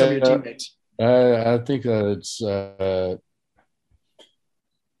 Talking to some of your teammates. I think it's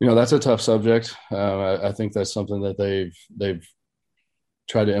that's a tough subject. I think that's something that they've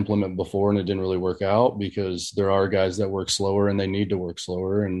tried to implement before and it didn't really work out, because there are guys that work slower and they need to work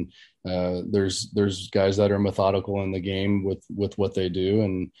slower, and there's guys that are methodical in the game with what they do.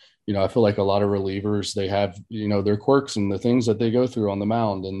 And I feel like a lot of relievers, they have, their quirks and the things that they go through on the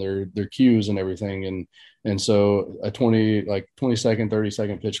mound and their cues and everything. And so a 20-second,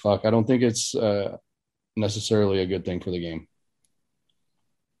 30-second pitch clock, I don't think it's necessarily a good thing for the game.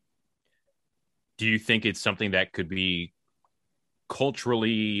 Do you think it's something that could be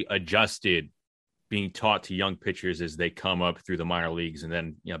culturally adjusted, being taught to young pitchers as they come up through the minor leagues and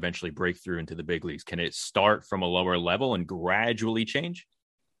then eventually break through into the big leagues? Can it start from a lower level and gradually change?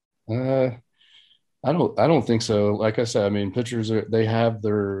 I don't think so. Like I said, I mean, pitchers they have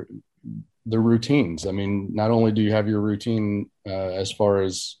their routines. I mean, not only do you have your routine as far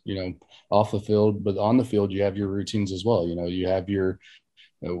as, off the field, but on the field, you have your routines as well. You have your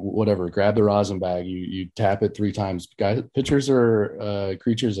whatever, grab the rosin bag, you tap it 3 times. Pitchers are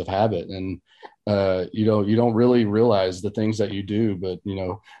creatures of habit, and you don't really realize the things that you do, but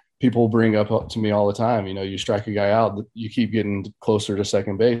people bring up to me all the time, you strike a guy out, you keep getting closer to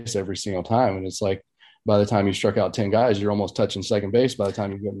second base every single time, and it's like by the time you struck out 10 guys, you're almost touching second base by the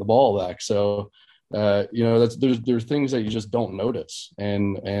time you're getting the ball back. So there's things that you just don't notice,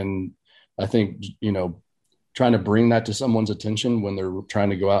 and I think trying to bring that to someone's attention when they're trying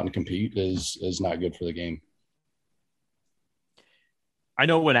to go out and compete is not good for the game. I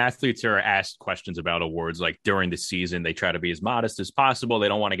know when athletes are asked questions about awards, like during the season, they try to be as modest as possible. They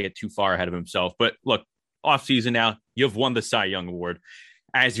don't want to get too far ahead of himself. But look, off season now, you've won the Cy Young Award.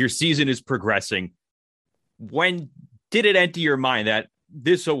 As your season is progressing, when did it enter your mind that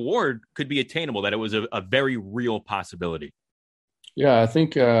this award could be attainable, that it was a very real possibility? Yeah, I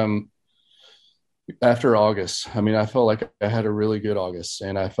think after August, I mean, I felt like I had a really good August,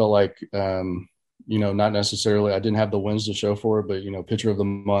 and I felt like, not necessarily, I didn't have the wins to show for it, but, pitcher of the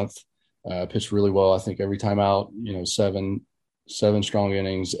month, pitched really well. I think every time out, 7 strong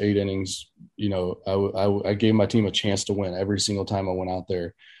innings, 8 innings, I gave my team a chance to win every single time I went out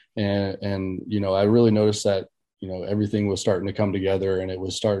there. And I really noticed that, everything was starting to come together, and it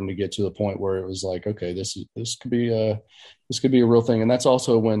was starting to get to the point where it was like, okay, this could be a real thing. And that's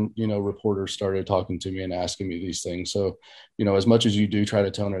also when, reporters started talking to me and asking me these things. So, as much as you do try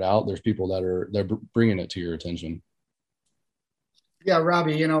to tone it out, there's people they're bringing it to your attention. Yeah,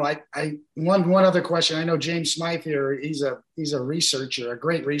 Robbie, one other question. I know James Smythe here, he's a researcher, a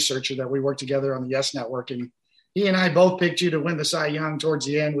great researcher that we work together on the Yes Network. And he and I both picked you to win the Cy Young towards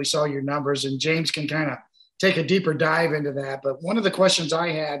the end. We saw your numbers, and James can kind of take a deeper dive into that. But one of the questions I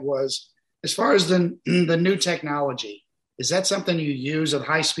had was, as far as the new technology, is that something you use with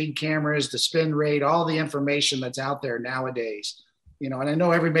high-speed cameras, the spin rate, all the information that's out there nowadays? And I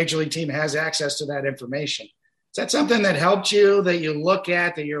know every major league team has access to that information. Is that something that helped you, that you look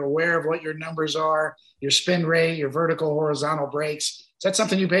at, that you're aware of what your numbers are, your spin rate, your vertical, horizontal breaks? Is that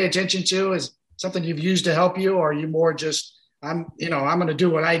something you pay attention to? Is something you've used to help you? Or are you more just, I'm going to do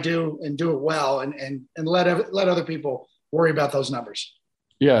what I do and do it well and let other people worry about those numbers?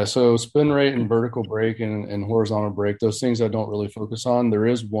 Yeah. So spin rate and vertical break and horizontal break, those things I don't really focus on. There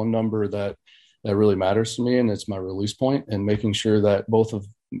is one number that really matters to me, and it's my release point, and making sure that both of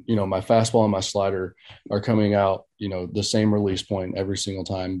my fastball and my slider are coming out, the same release point every single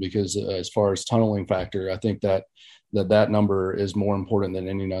time, because as far as tunneling factor, I think that number is more important than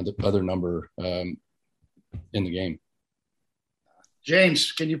any other number in the game.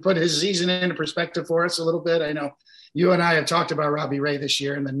 James, can you put his season into perspective for us a little bit? I know you and I have talked about Robbie Ray this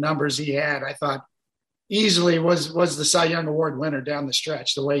year, and the numbers he had, I thought easily was the Cy Young Award winner down the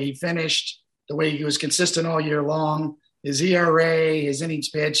stretch. The way he finished, the way he was consistent all year long, his ERA, his innings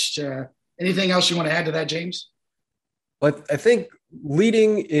pitched. Anything else you want to add to that, James? But I think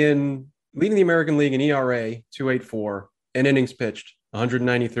leading the American League in ERA 2.84 and innings pitched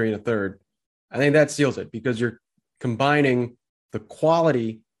 193 and a third, I think that seals it, because you're combining the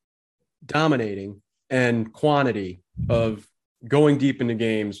quality dominating and quantity of going deep into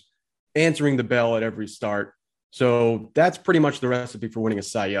games, answering the bell at every start. So that's pretty much the recipe for winning a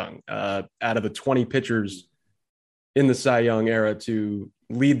Cy Young. Out of the 20 pitchers in the Cy Young era to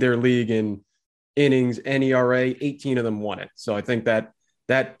lead their league in innings and ERA, 18 of them won it. So I think that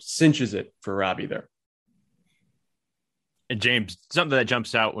cinches it for Robbie there. And James, something that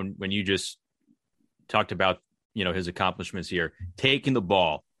jumps out when you just talked about, his accomplishments here, taking the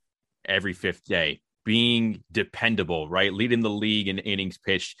ball every fifth day, being dependable, right? Leading the league in innings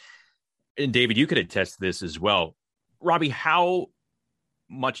pitched. And David, you could attest to this as well. Robbie, how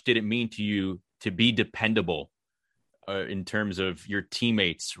much did it mean to you to be dependable in terms of your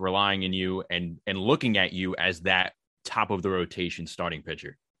teammates relying on you and looking at you as that top of the rotation starting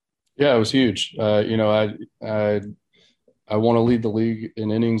pitcher? Yeah, it was huge. I want to lead the league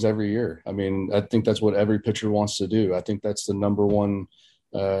in innings every year. I mean, I think that's what every pitcher wants to do. I think that's the number one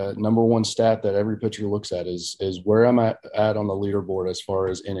stat that every pitcher looks at is where I'm at on the leaderboard as far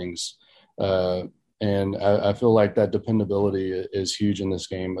as innings. And I feel like that dependability is huge in this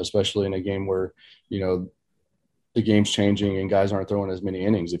game, especially in a game where, the game's changing and guys aren't throwing as many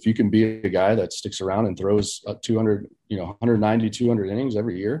innings. If you can be a guy that sticks around and throws 200, 190, 200 innings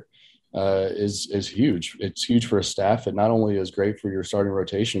every year, is huge. It's huge for a staff. It not only is great for your starting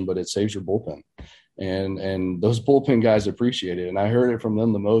rotation, but it saves your bullpen. And those bullpen guys appreciate it. And I heard it from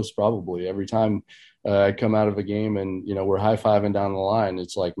them the most, probably every time I come out of a game and, we're high-fiving down the line.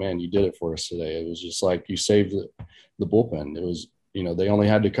 It's like, man, you did it for us today. It was just like you saved the bullpen. It was, they only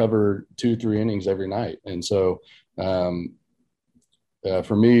had to cover 2-3 innings every night. And so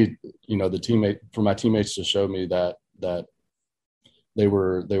for me, for my teammates to show me that they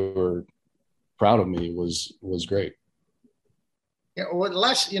were proud of me was great. Yeah.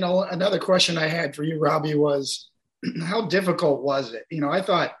 Well, another question I had for you, Robbie, was how difficult was it? I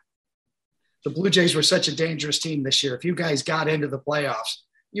thought the Blue Jays were such a dangerous team this year. If you guys got into the playoffs,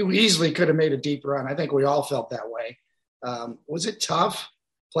 you easily could have made a deep run. I think we all felt that way. Was it tough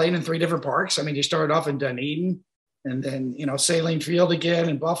playing in 3 different parks? I mean, you started off in Dunedin and then, Saline Field again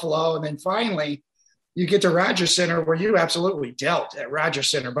in Buffalo. And then finally you get to Rogers Center, where you absolutely dealt at Rogers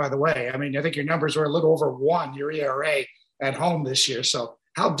Center, by the way. I mean, I think your numbers were a little over 1, your ERA at home this year. So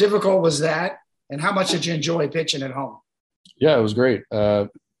how difficult was that? And how much did you enjoy pitching at home? Yeah, it was great.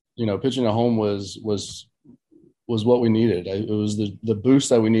 Pitching at home was what we needed. It was the boost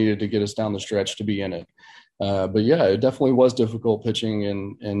that we needed to get us down the stretch to be in it. But yeah, it definitely was difficult pitching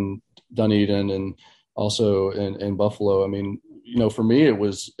in Dunedin and also in Buffalo. I mean, for me, it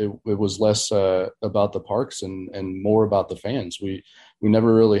was less about the parks and more about the fans. We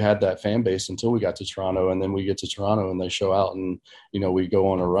never really had that fan base until we got to Toronto, and then we get to Toronto and they show out and, we go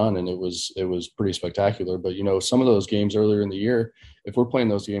on a run, and it was pretty spectacular. But, some of those games earlier in the year, if we're playing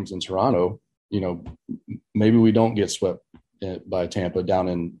those games in Toronto, maybe we don't get swept by Tampa down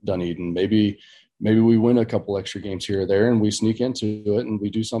in Dunedin. Maybe we win a couple extra games here or there and we sneak into it and we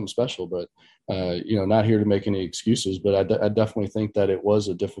do something special. But, not here to make any excuses, but I definitely think that it was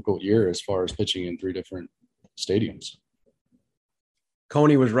a difficult year as far as pitching in 3 different stadiums.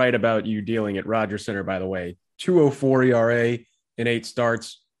 Coney was right about you dealing at Rogers Center, by the way. 2.04 ERA in 8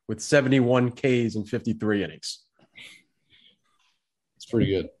 starts with 71 Ks in 53 innings. It's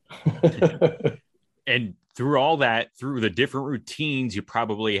pretty good. And through all that, through the different routines you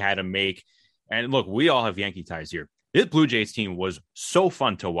probably had to make, and look, we all have Yankee ties here. This Blue Jays team was so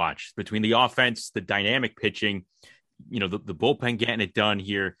fun to watch between the offense, the dynamic pitching, the bullpen getting it done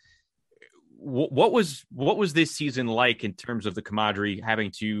here. What was this season like in terms of the camaraderie,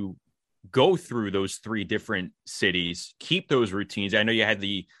 having to go through those 3 different cities, keep those routines? I know you had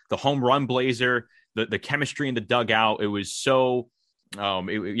the home run blazer, the chemistry in the dugout. It was so,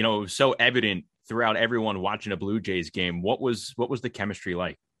 it was so evident throughout everyone watching a Blue Jays game. What was the chemistry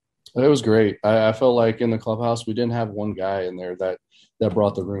like? It was great. I felt like in the clubhouse, we didn't have one guy in there that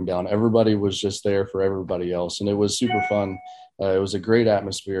brought the room down. Everybody was just there for everybody else. And it was super fun. It was a great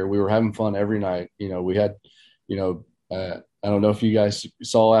atmosphere. We were having fun every night. We had, I don't know if you guys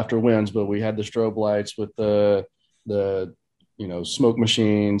saw after wins, but we had the strobe lights with the smoke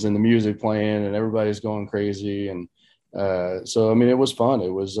machines and the music playing and everybody's going crazy. And so, it was fun. It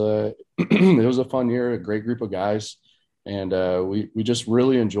was it was a fun year, a great group of guys. And we just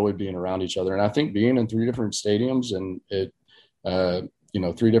really enjoyed being around each other. And I think being in 3 different stadiums and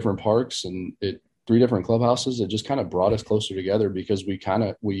 3 different parks and 3 different clubhouses, it just kind of brought us closer together because we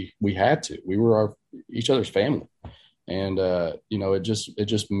had to. We were each other's family. And, it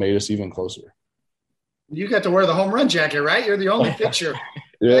just made us even closer. You got to wear the home run jacket, right? You're the only pitcher.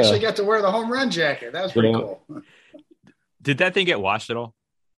 Yeah. You actually got to wear the home run jacket. That was pretty cool. Did that thing get washed at all?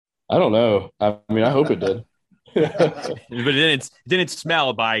 I don't know. I hope it did. But it didn't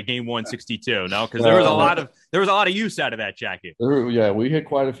smell by game 162, no, because there was a lot of use out of that jacket. Yeah, we hit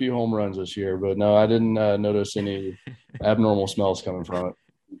quite a few home runs this year, but no, I didn't notice any abnormal smells coming from it.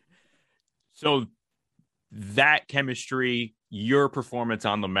 So that chemistry, your performance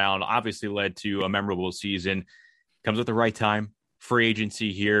on the mound, obviously led to a memorable season. Comes at the right time. Free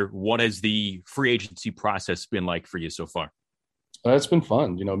agency here. What has the free agency process been like for you so far? It's been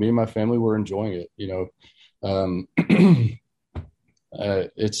fun. Me and my family were enjoying it.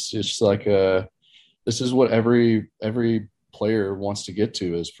 It's just like this is what every player wants to get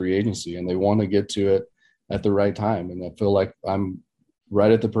to is free agency, and they want to get to it at the right time. And I feel like I'm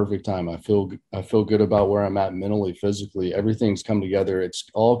right at the perfect time. I feel good about where I'm at mentally, physically. Everything's come together. It's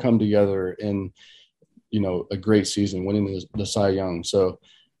all come together in a great season, winning the Cy Young. So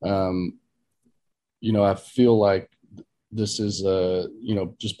I feel like this is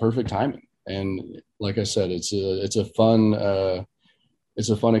just perfect timing. And like I said, it's a fun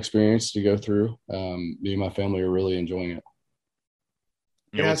experience to go through. Me and my family are really enjoying it.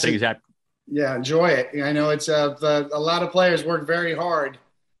 Yeah, enjoy it. I know it's a lot of players work very hard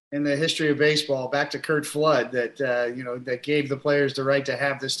in the history of baseball. Back to Curt Flood, that gave the players the right to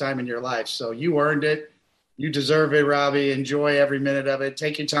have this time in your life. So you earned it. You deserve it, Robbie. Enjoy every minute of it.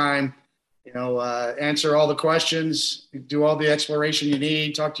 Take your time. Answer all the questions, do all the exploration you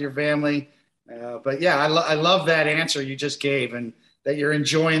need, talk to your family. But yeah, I love that answer you just gave, and that you're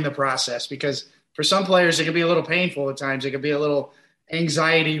enjoying the process, because for some players, it can be a little painful at times. It can be a little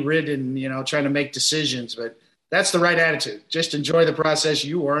anxiety ridden, trying to make decisions, but that's the right attitude. Just enjoy the process.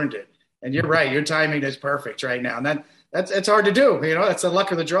 You earned it. And you're right. Your timing is perfect right now. And that's hard to do. That's the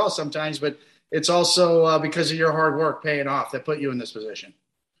luck of the draw sometimes, but it's also because of your hard work paying off that put you in this position.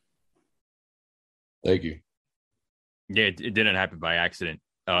 Thank you. Yeah, it didn't happen by accident.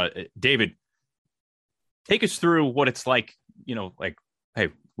 David, take us through what it's like, hey,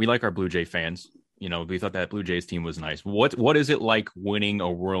 we like our Blue Jay fans. We thought that Blue Jays team was nice. What is it like winning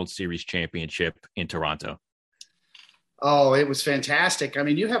a World Series championship in Toronto? Oh, it was fantastic. I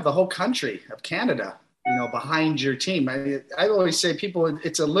mean, you have the whole country of Canada, behind your team. I always say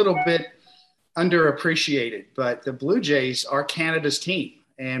it's a little bit underappreciated, but the Blue Jays are Canada's team.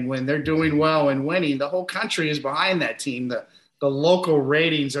 And when they're doing well and winning, the whole country is behind that team. The local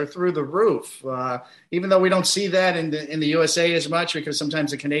ratings are through the roof, even though we don't see that in the USA as much, because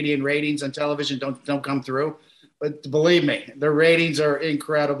sometimes the Canadian ratings on television don't come through. But believe me, the ratings are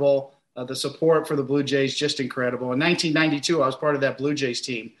incredible. The support for the Blue Jays, just incredible. In 1992, I was part of that Blue Jays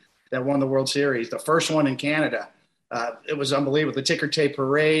team that won the World Series, the first one in Canada. It was unbelievable. The ticker tape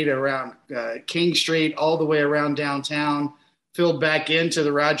parade around King Street, all the way around downtown, filled back into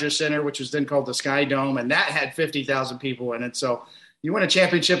the Rogers Center, which was then called the Sky Dome, and that had 50,000 people in it. So you win a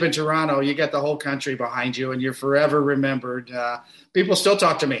championship in Toronto, you get the whole country behind you, and you're forever remembered. People still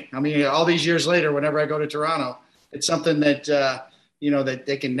talk to me. I mean, all these years later, whenever I go to Toronto, it's something that that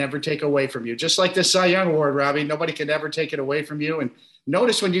they can never take away from you. Just like the Cy Young Award, Robbie, nobody can ever take it away from you. And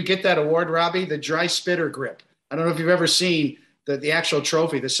notice when you get that award, Robbie, the dry spitter grip. I don't know if you've ever seen the actual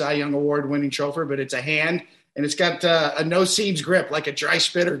trophy, the Cy Young Award winning trophy, but it's a hand and it's got a no seams grip, like a dry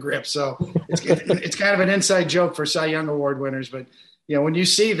spitter grip. So it's kind of an inside joke for Cy Young Award winners. But when you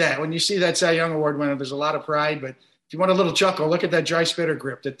see that Cy Young Award winner, there's a lot of pride. But if you want a little chuckle, look at that dry spitter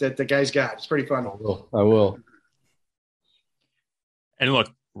grip that the guy's got. It's pretty fun. I will. And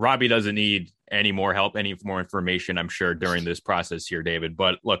look, Robbie doesn't need any more help, any more information, I'm sure, during this process here, David.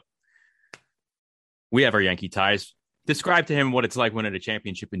 But look, we have our Yankee ties. Describe to him what it's like winning a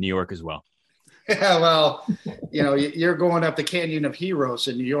championship in New York as well. Yeah, well, you're going up the Canyon of Heroes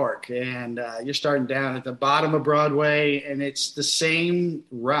in New York, and you're starting down at the bottom of Broadway, and it's the same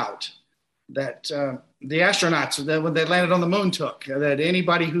route that the astronauts that when they landed on the moon took, that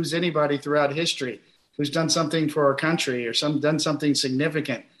anybody who's anybody throughout history who's done something for our country or done something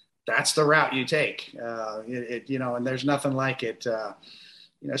significant, that's the route you take. And there's nothing like it.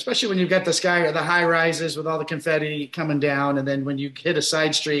 Especially when you've got the sky or the high rises with all the confetti coming down, and then when you hit a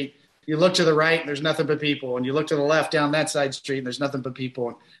side street, you look to the right and there's nothing but people, and you look to the left down that side street and there's nothing but people,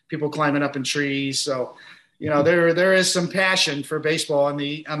 and people climbing up in trees. So, there is some passion for baseball on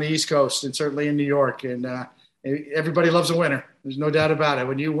the East Coast and certainly in New York, and everybody loves a winner. There's no doubt about it.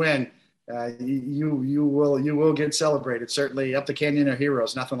 When you win, you will get celebrated. Certainly up the Canyon of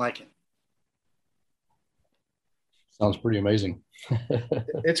Heroes, nothing like it. Sounds pretty amazing.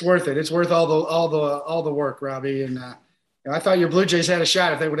 It's worth it. It's worth all the work, Robbie. And I thought your Blue Jays had a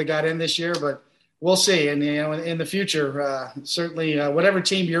shot if they would have got in this year, but we'll see. And in the future, certainly whatever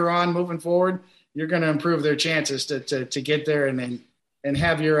team you're on moving forward, you're going to improve their chances to get there and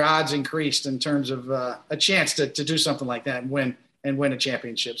have your odds increased in terms of a chance to do something like that and win a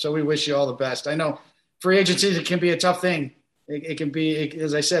championship. So we wish you all the best. I know free agency, it can be a tough thing. It can be,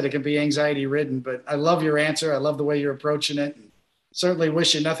 as I said, it can be anxiety ridden, but I love your answer. I love the way you're approaching it. And certainly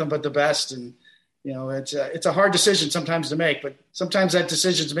wish you nothing but the best. And, it's a hard decision sometimes to make, but sometimes that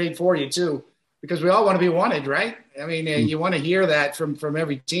decision's made for you too, because we all want to be wanted, right? I mean, you want to hear that from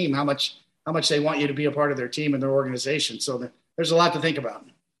every team, how much they want you to be a part of their team and their organization. So there's a lot to think about.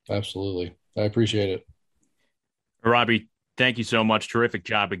 Absolutely. I appreciate it. Robbie, thank you so much. Terrific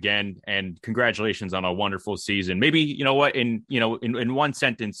job again. And congratulations on a wonderful season. Maybe, in one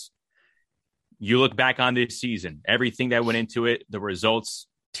sentence, you look back on this season, everything that went into it, the results,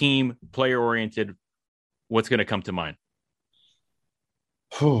 team, player oriented, what's going to come to mind?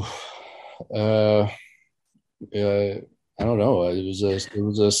 I don't know. It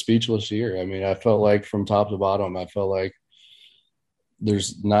was a speechless year. I mean, I felt like from top to bottom, I felt like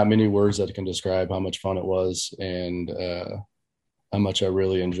there's not many words that can describe how much fun it was and how much I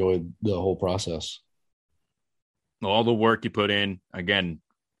really enjoyed the whole process. All the work you put in, again,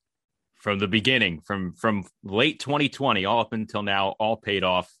 from the beginning, from late 2020, all up until now, all paid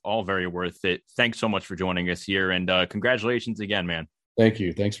off, all very worth it. Thanks so much for joining us here, and congratulations again, man. Thank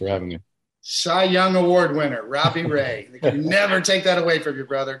you. Thanks for having me. Cy Young Award winner, Robbie Ray. They can never take that away from you,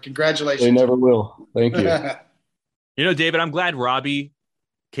 brother. Congratulations. They never will. Thank you. David, I'm glad Robbie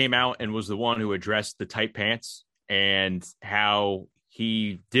came out and was the one who addressed the tight pants and how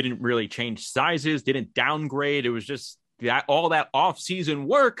he didn't really change sizes, didn't downgrade. It was just all that off-season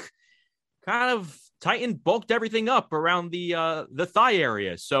work kind of tightened, bulked everything up around the thigh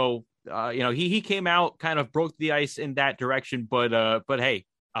area. So, he came out, kind of broke the ice in that direction. But hey,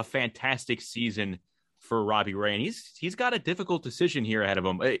 a fantastic season for Robbie Ray. And he's got a difficult decision here ahead of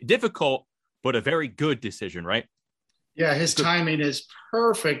him. Difficult, but a very good decision, right? Yeah, his timing is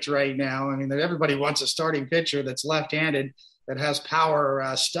perfect right now. I mean, everybody wants a starting pitcher that's left-handed that has power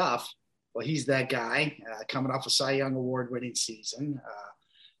stuff. Well, he's that guy coming off a Cy Young Award-winning season.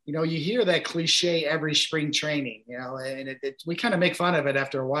 You hear that cliche every spring training, and we kind of make fun of it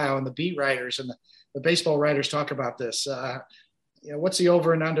after a while. And the beat writers and the baseball writers talk about this. What's the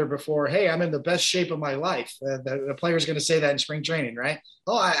over and under before, hey, I'm in the best shape of my life? The player's going to say that in spring training, right?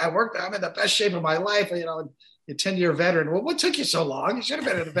 Oh, I'm in the best shape of my life. You're a 10-year veteran. Well, what took you so long? You should have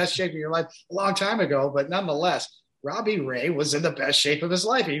been in the best shape of your life a long time ago. But nonetheless, Robbie Ray was in the best shape of his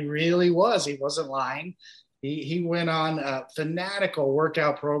life. He really was. He wasn't lying. He went on a fanatical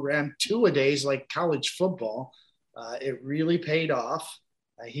workout program, 2-a-days like college football. It really paid off.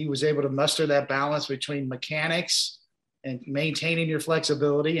 He was able to muster that balance between mechanics and maintaining your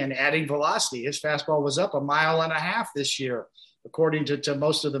flexibility and adding velocity. His fastball was up 1.5 miles this year, according to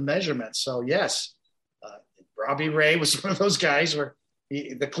most of the measurements. So yes, Robbie Ray was one of those guys where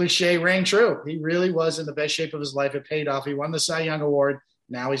the cliche rang true. He really was in the best shape of his life. It paid off. He won the Cy Young Award.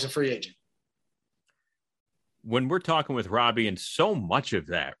 Now he's a free agent. When we're talking with Robbie, and so much of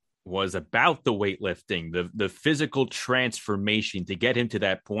that was about the weightlifting, the physical transformation to get him to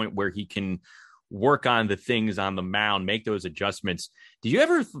that point where he can work on the things on the mound, make those adjustments. Do you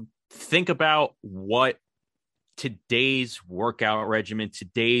ever think about what today's workout regimen,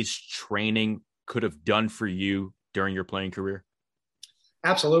 today's training could have done for you during your playing career?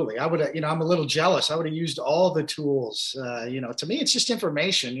 Absolutely. I would, I'm a little jealous. I would have used all the tools. To me, it's just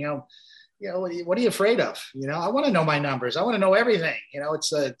information. What are you afraid of? I want to know my numbers. I want to know everything.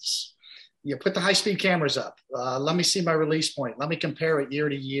 It's you put the high speed cameras up. Let me see my release point. Let me compare it year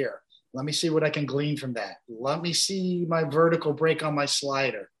to year. Let me see what I can glean from that. Let me see my vertical break on my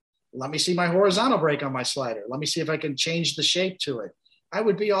slider. Let me see my horizontal break on my slider. Let me see if I can change the shape to it. I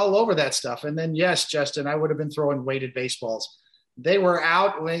would be all over that stuff. And then, yes, Justin, I would have been throwing weighted baseballs. They were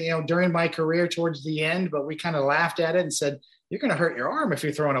out during my career towards the end, but we kind of laughed at it and said, you're going to hurt your arm if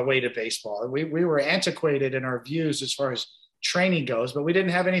you're throwing a weighted baseball. We were antiquated in our views as far as training goes, but we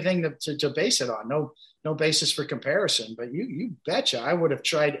didn't have anything to base it on. No basis for comparison. But you betcha I would have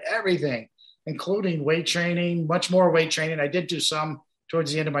tried everything, including weight training, much more weight training. I did do some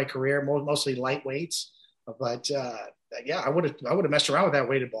towards the end of my career, mostly light weights. But I would have messed around with that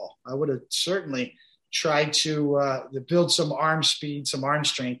weighted ball. I would have certainly tried to build some arm speed, some arm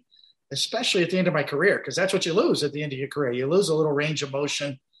strength, especially at the end of my career, because that's what you lose at the end of your career. You lose a little range of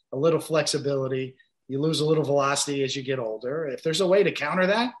motion, a little flexibility. You lose a little velocity as you get older. If there's a way to counter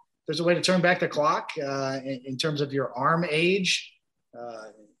that, there's a way to turn back the clock in terms of your arm age.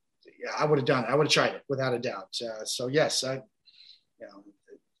 I would have done it. I would have tried it without a doubt. So yes,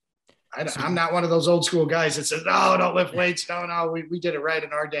 I'm not one of those old school guys that says, no, don't lift weights. No, we did it right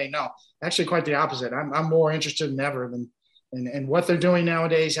in our day. No, actually quite the opposite. I'm more interested than ever in what they're doing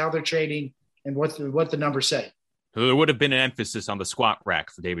nowadays, how they're trading, and what the numbers say. So there would have been an emphasis on the squat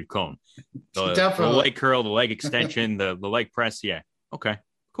rack for David Cohn. Definitely. The leg curl, the leg extension, the leg press. Yeah. Okay,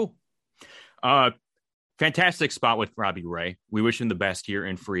 cool. Fantastic spot with Robbie Ray. We wish him the best here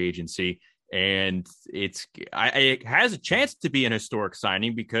in free agency. And it has a chance to be an historic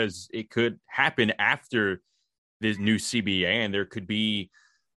signing because it could happen after this new CBA, and there could be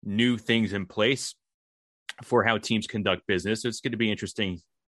new things in place for how teams conduct business. So it's going to be interesting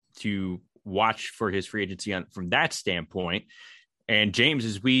to watch for his free agency from that standpoint. And James,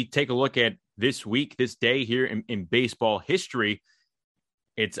 as we take a look at this week, this day here in baseball history,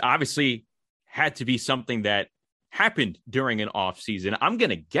 it's obviously had to be something that happened during an off season. I'm going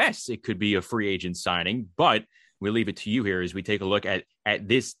to guess it could be a free agent signing, but we'll leave it to you here as we take a look at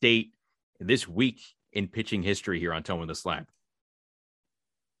this date, this week in pitching history here on Tone with the Slab.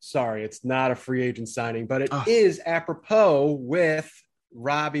 Sorry, it's not a free agent signing, but it is apropos with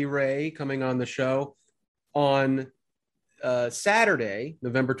Robbie Ray coming on the show on Saturday,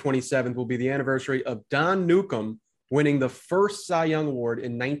 November 27th, will be the anniversary of Don Newcombe winning the first Cy Young Award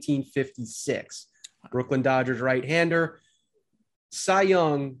in 1956. Brooklyn Dodgers right-hander. Cy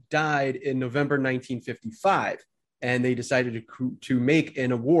Young died in November 1955, and they decided to make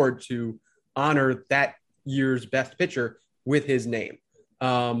an award to honor that year's best pitcher with his name.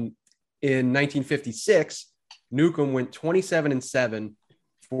 In 1956, Newcombe went 27-7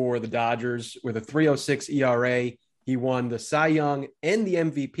 for the Dodgers with a 3.06 ERA. He won the Cy Young and the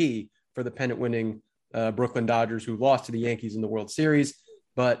MVP for the pennant-winning Brooklyn Dodgers, who lost to the Yankees in the World Series.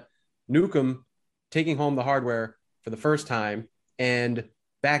 But Newcombe taking home the hardware for the first time. And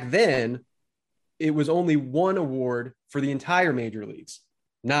back then, it was only one award for the entire major leagues,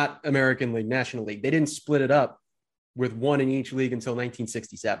 not American League, National League. They didn't split it up with one in each league until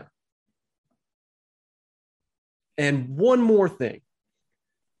 1967. And one more thing.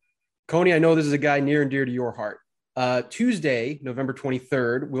 Coney, I know this is a guy near and dear to your heart. Tuesday, November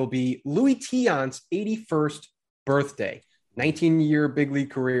 23rd, will be Louis Tiant's 81st birthday. 19-year big league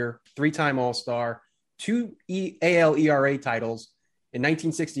career, 3-time All-Star, 2 AL ERA titles. In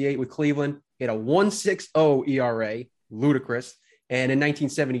 1968 with Cleveland, he had a 1.60 ERA, ludicrous. And in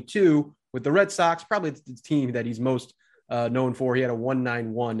 1972 with the Red Sox, probably the team that he's most known for, he had a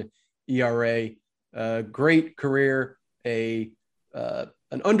 1.91 ERA. Great career, an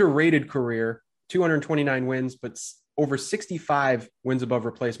underrated career, 229 wins, but over 65 wins above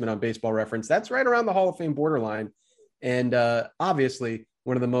replacement on Baseball Reference. That's right around the Hall of Fame borderline. And obviously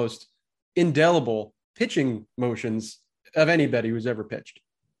one of the most indelible pitching motions of anybody who's ever pitched.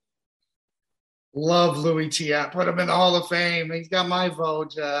 Love Louis Tiant. Put him in the Hall of Fame. He's got my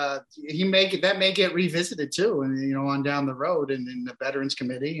vote. That may get revisited too, and on down the road and in the Veterans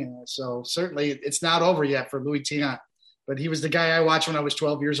Committee. So certainly it's not over yet for Louis Tiant. But he was the guy I watched when I was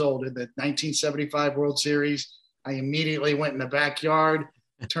 12 years old in the 1975 World Series. I immediately went in the backyard,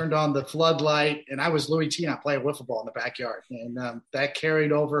 turned on the floodlight, and I was Louis Tiant playing wiffle ball in the backyard, and that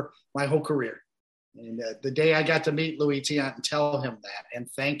carried over my whole career. And the day I got to meet Louis Tiant and tell him that and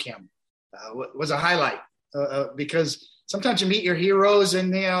thank him was a highlight because sometimes you meet your heroes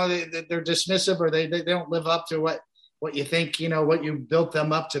and they're dismissive or they don't live up to what you think what you built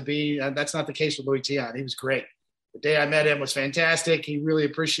them up to be. That's not the case with Louis Tiant. He was great. The day I met him was fantastic. He really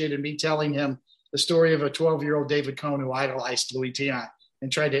appreciated me telling him the story of a 12-year-old David Cone who idolized Louis Tiant and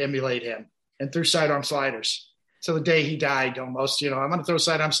tried to emulate him and threw sidearm sliders. So the day he died, almost, I'm going to throw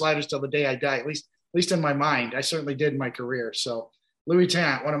sidearm sliders till the day I die. At least in my mind, I certainly did in my career. So Louis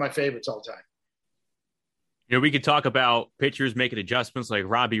Tiant, one of my favorites all the time. We could talk about pitchers making adjustments like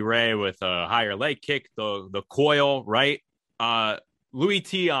Robbie Ray with a higher leg kick, the coil, right? Louis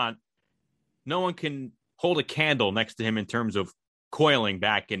Tiant, no one can hold a candle next to him in terms of coiling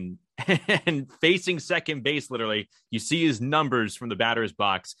back and facing second base. Literally, you see his numbers from the batter's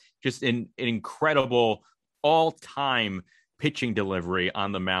box. Just an incredible all-time pitching delivery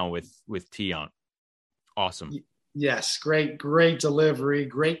on the mound with Tiant. Awesome. Yes, great delivery,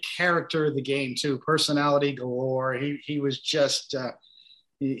 great character of the game too. Personality galore. He was just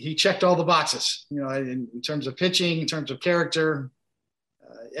he checked all the boxes. In terms of pitching, in terms of character,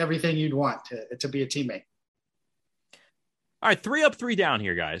 everything you'd want to be a teammate. All right, 3 up, 3 down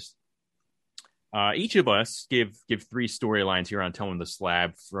here, guys. Each of us give 3 storylines here on Toeing the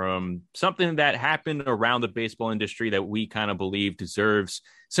Slab from something that happened around the baseball industry that we kind of believe deserves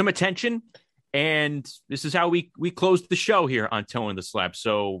some attention. And this is how we closed the show here on Toeing the Slab.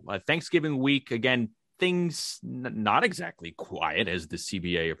 So Thanksgiving week, again, things not exactly quiet as the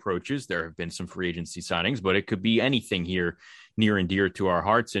CBA approaches. There have been some free agency signings, but it could be anything here near and dear to our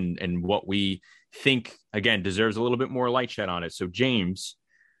hearts and what we think, again, deserves a little bit more light shed on it. So, James,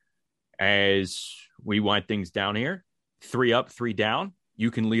 as we wind things down here, 3 up, 3 down,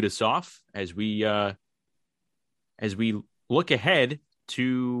 you can lead us off as we look ahead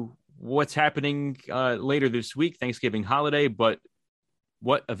to what's happening later this week, Thanksgiving holiday, but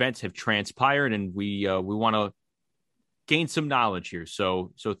what events have transpired, and we want to gain some knowledge here.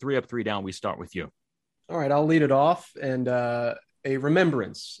 So 3 up, 3 down, we start with you. All right, I'll lead it off. And a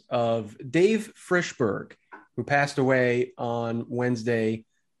remembrance of Dave Frischberg, who passed away on Wednesday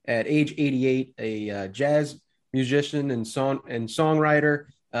at age 88, a jazz musician and songwriter.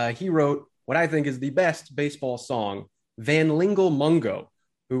 He wrote what I think is the best baseball song, Van Lingle Mungo,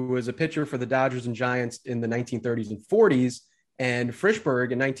 who was a pitcher for the Dodgers and Giants in the 1930s and 40s. And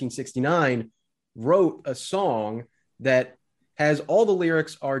Frischberg in 1969 wrote a song that has all the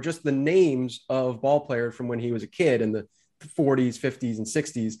lyrics are just the names of ball players from when he was a kid in the 40s, 50s, and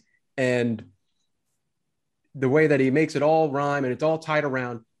 60s. And the way that he makes it all rhyme and it's all tied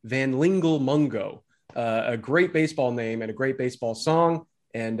around Van Lingle Mungo, a great baseball name and a great baseball song.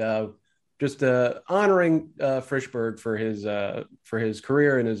 And just honoring Frischberg for his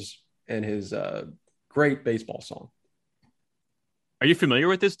career and his great baseball song. Are you familiar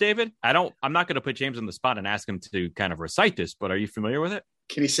with this, David? I'm not going to put James on the spot and ask him to kind of recite this, but are you familiar with it?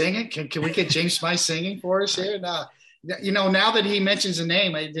 Can he sing it? Can we get James Spice singing for us here? No. Now that he mentions the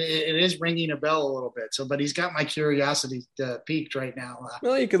name, it is ringing a bell a little bit. So, but he's got my curiosity piqued right now.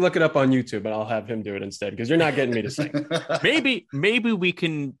 Well, you can look it up on YouTube, and I'll have him do it instead because you're not getting me to sing. Maybe we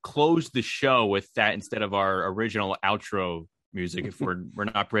can close the show with that instead of our original outro music if we're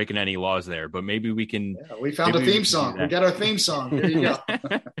not breaking any laws there. But maybe we can. Yeah, we found a theme song. We got our theme song. There you go.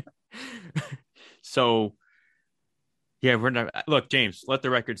 So, yeah, we're not. Look, James, let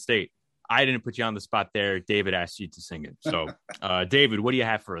the record state. I didn't put you on the spot there. David asked you to sing it. So, David, what do you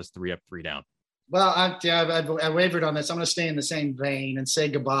have for us? 3 up, 3 down. Well, I wavered on this. I'm going to stay in the same vein and say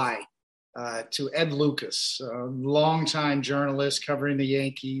goodbye to Ed Lucas, a longtime journalist covering the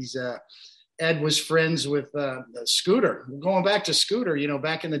Yankees. Ed was friends with Scooter. Going back to Scooter,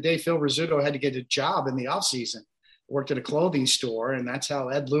 back in the day, Phil Rizzuto had to get a job in the offseason, worked at a clothing store, and that's how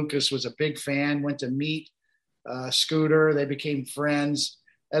Ed Lucas was a big fan, went to meet Scooter. They became friends.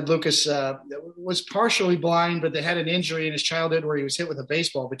 Ed Lucas was partially blind, but they had an injury in his childhood where he was hit with a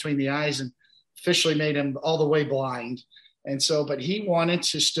baseball between the eyes and officially made him all the way blind. And so, but he wanted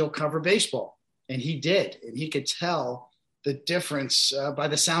to still cover baseball, and he did. And he could tell the difference by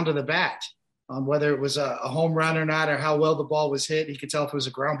the sound of the bat on whether it was a home run or not, or how well the ball was hit. He could tell if it was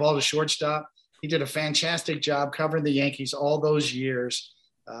a ground ball to shortstop. He did a fantastic job covering the Yankees all those years.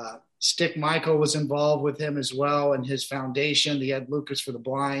 Stick Michael was involved with him as well, and his foundation, the Ed Lucas for the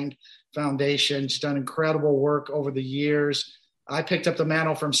Blind Foundation. He's done incredible work over the years. I picked up the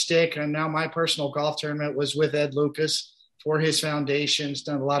mantle from Stick, and now my personal golf tournament was with Ed Lucas for his foundation. He's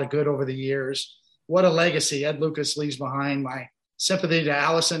done a lot of good over the years. What a legacy Ed Lucas leaves behind. My sympathy to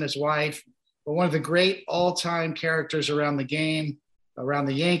Allison, his wife, but one of the great all-time characters around the game, around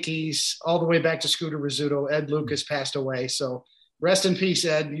the Yankees, all the way back to Scooter Rizzuto. Ed Lucas passed away. So rest in peace,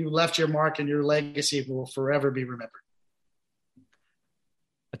 Ed. You left your mark, and your legacy will forever be remembered.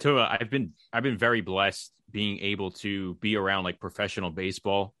 Atua, I've been very blessed being able to be around like professional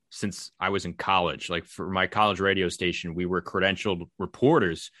baseball since I was in college. Like for my college radio station, we were credentialed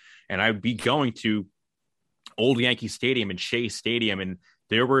reporters, and I'd be going to Old Yankee Stadium and Shea Stadium, and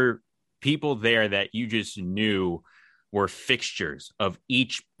there were people there that you just knew were fixtures of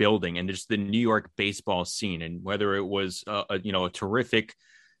each building and just the New York baseball scene. And whether it was a terrific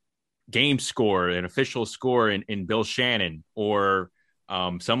game score, an official score in Bill Shannon, or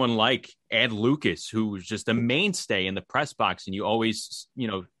someone like Ed Lucas, who was just a mainstay in the press box, and you always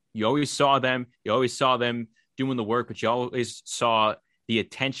saw them doing the work, but you always saw the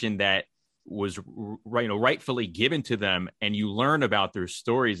attention that was rightfully given to them, and you learn about their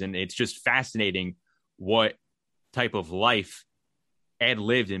stories. And it's just fascinating what type of life Ed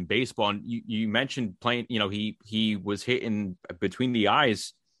lived in baseball. And you mentioned playing, he was hitting between the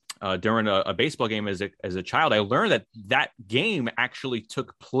eyes during a baseball game as a child. I learned that game actually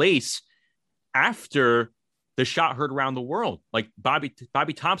took place after the shot heard around the world. Like Bobby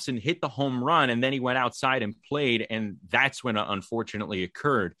Thompson hit the home run, and then he went outside and played, and that's when it unfortunately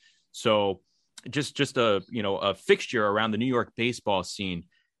occurred. So just a fixture around the New York baseball scene.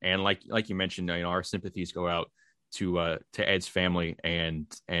 And like you mentioned, our sympathies go out to Ed's family, and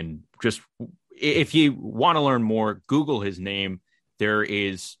just if you want to learn more, Google his name. There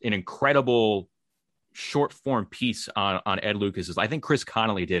is an incredible short form piece on Ed Lucas's. I think Chris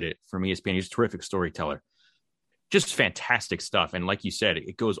Connolly did it from ESPN. He's a terrific storyteller. Just fantastic stuff. And like you said,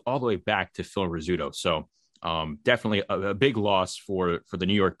 it goes all the way back to Phil Rizzuto. So definitely a big loss for the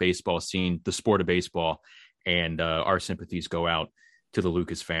New York baseball scene, the sport of baseball, and our sympathies go out to the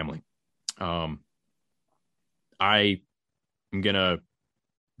Lucas family. I am going to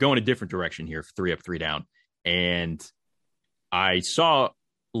go in a different direction here for 3 Up, 3 Down. And I saw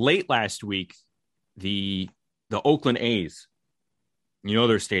late last week the Oakland A's,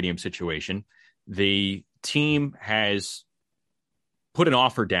 their stadium situation. The team has put an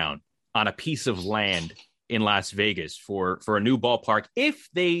offer down on a piece of land in Las Vegas for a new ballpark if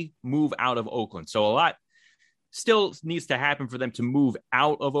they move out of Oakland. So a lot still needs to happen for them to move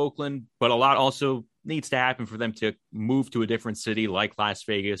out of Oakland, but a lot also needs to happen for them to move to a different city like Las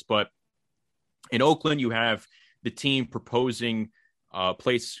Vegas. But in Oakland, you have the team proposing a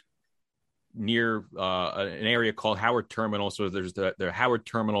place near an area called Howard Terminal. So there's the Howard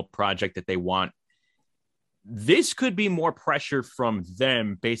Terminal project that they want. This could be more pressure from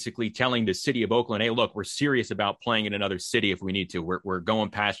them basically telling the city of Oakland, hey, look, we're serious about playing in another city if we need to. We're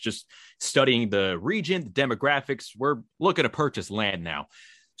going past just studying the region, the demographics. We're looking to purchase land now.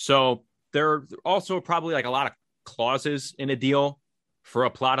 So there are also probably like a lot of clauses in a deal for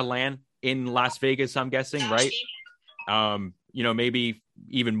a plot of land in Las Vegas, I'm guessing, right? Maybe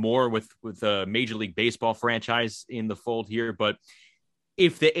even more with a Major League Baseball franchise in the fold here. But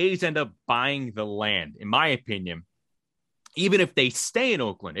if the A's end up buying the land, in my opinion, even if they stay in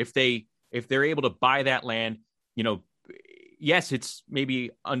Oakland, if they're able to buy that land, yes, it's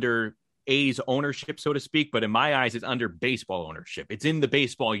maybe under A's ownership, so to speak, but in my eyes, it's under baseball ownership. It's in the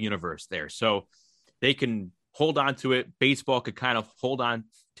baseball universe there. So they can hold on to it. Baseball could kind of hold on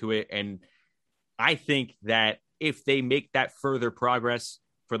to it. And I think that if they make that further progress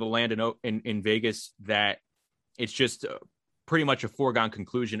for the land in Vegas, that it's just pretty much a foregone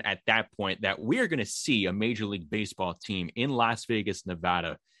conclusion at that point that we're going to see a Major League Baseball team in Las Vegas,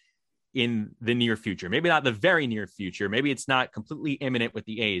 Nevada in the near future. Maybe not the very near future. Maybe it's not completely imminent with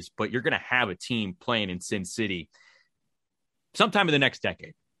the A's, but you're going to have a team playing in Sin City sometime in the next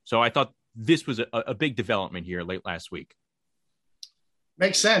decade. So I thought this was a big development here late last week.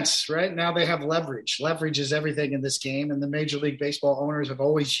 Makes sense, right? Now they have leverage. Leverage is everything in this game, and the Major League Baseball owners have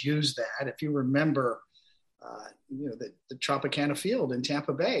always used that. If you remember, the Tropicana Field in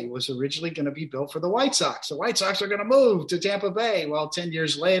Tampa Bay was originally going to be built for the White Sox. The White Sox are going to move to Tampa Bay. Well, 10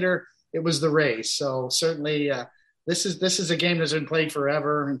 years later, it was the Rays. So certainly this is a game that's been played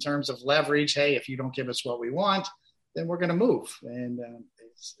forever in terms of leverage. Hey, if you don't give us what we want, then we're going to move. And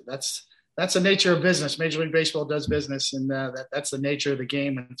that's the nature of business. Major League Baseball does business, and that's the nature of the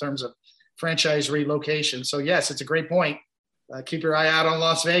game in terms of franchise relocation. So yes, it's a great point. keep your eye out on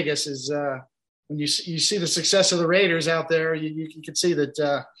Las Vegas. Is when you see the success of the Raiders out there, you can see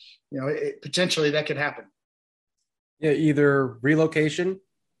that potentially that could happen. Yeah, either relocation.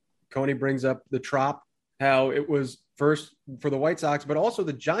 Coney brings up the Trop, how it was first for the White Sox, but also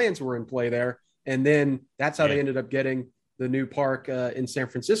the Giants were in play there, and then that's how they ended up getting the new park in San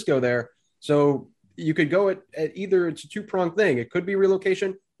Francisco there. So you could go at either it's a two-pronged thing. It could be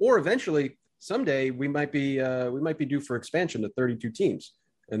relocation, or eventually someday we might be due for expansion to 32 teams,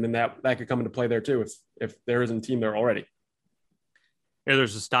 and then that could come into play there too if there isn't a team there already. Yeah,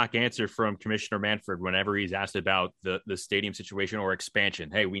 there's a stock answer from Commissioner Manfred whenever he's asked about the stadium situation or expansion.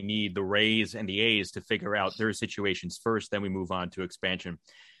 Hey, we need the Rays and the A's to figure out their situations first, then we move on to expansion.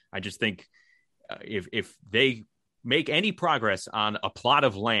 I just think if they make any progress on a plot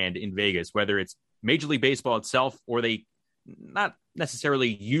of land in Vegas, whether it's Major League Baseball itself or they not necessarily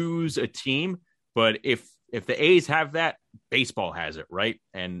use a team, but if the A's have that, baseball has it, right?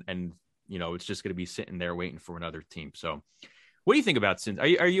 And it's just going to be sitting there waiting for another team. So what do you think about Sin?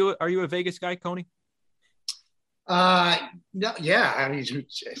 Are you a Vegas guy, Coney? No, yeah. I mean,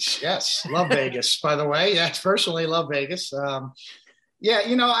 yes, love Vegas, by the way. Yeah, personally love Vegas. I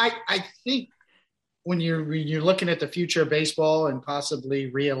think when you're looking at the future of baseball and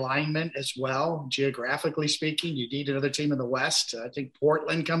possibly realignment as well, geographically speaking, you need another team in the West. I think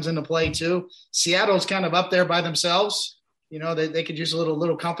Portland comes into play too. Seattle's kind of up there by themselves. They could use a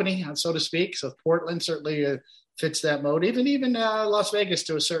little company, so to speak. So Portland certainly fits that mode. Even Las Vegas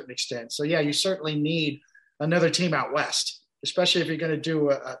to a certain extent. So yeah, you certainly need another team out West, especially if you're going to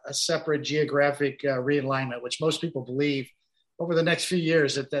do a separate geographic realignment, which most people believe over the next few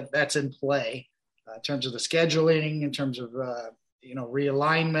years that's in play. In terms of the scheduling, in terms of,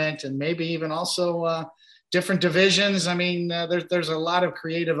 realignment, and maybe even also different divisions. I mean, there's a lot of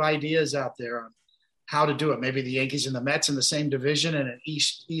creative ideas out there on how to do it. Maybe the Yankees and the Mets in the same division and an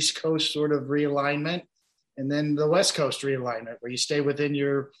East Coast sort of realignment, and then the West Coast realignment where you stay within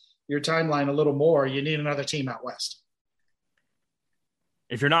your timeline a little more. You need another team out West.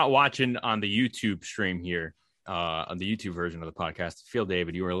 If you're not watching on the YouTube stream here, on the YouTube version of the podcast, I feel,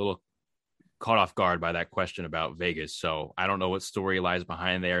 David, you were a little caught off guard by that question about Vegas. So I don't know what story lies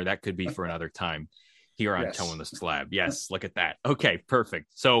behind there. That could be for another time here on Toeing the Slab. Yes, look at that. Okay,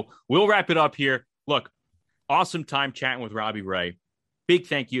 perfect. So we'll wrap it up here. Look, awesome time chatting with Robbie Ray. Big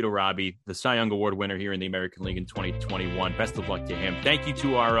thank you to Robbie, the Cy Young Award winner here in the American League in 2021. Best of luck to him. Thank you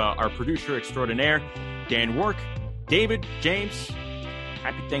to our producer extraordinaire, Dan Work. David, James,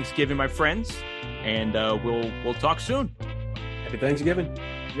 happy Thanksgiving, my friends. And we'll talk soon. Happy Thanksgiving.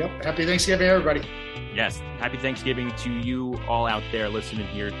 Yep. Happy Thanksgiving, everybody. Yes. Happy Thanksgiving to you all out there listening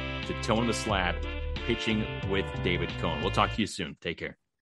here to Toeing the Slab, pitching with David Cone. We'll talk to you soon. Take care.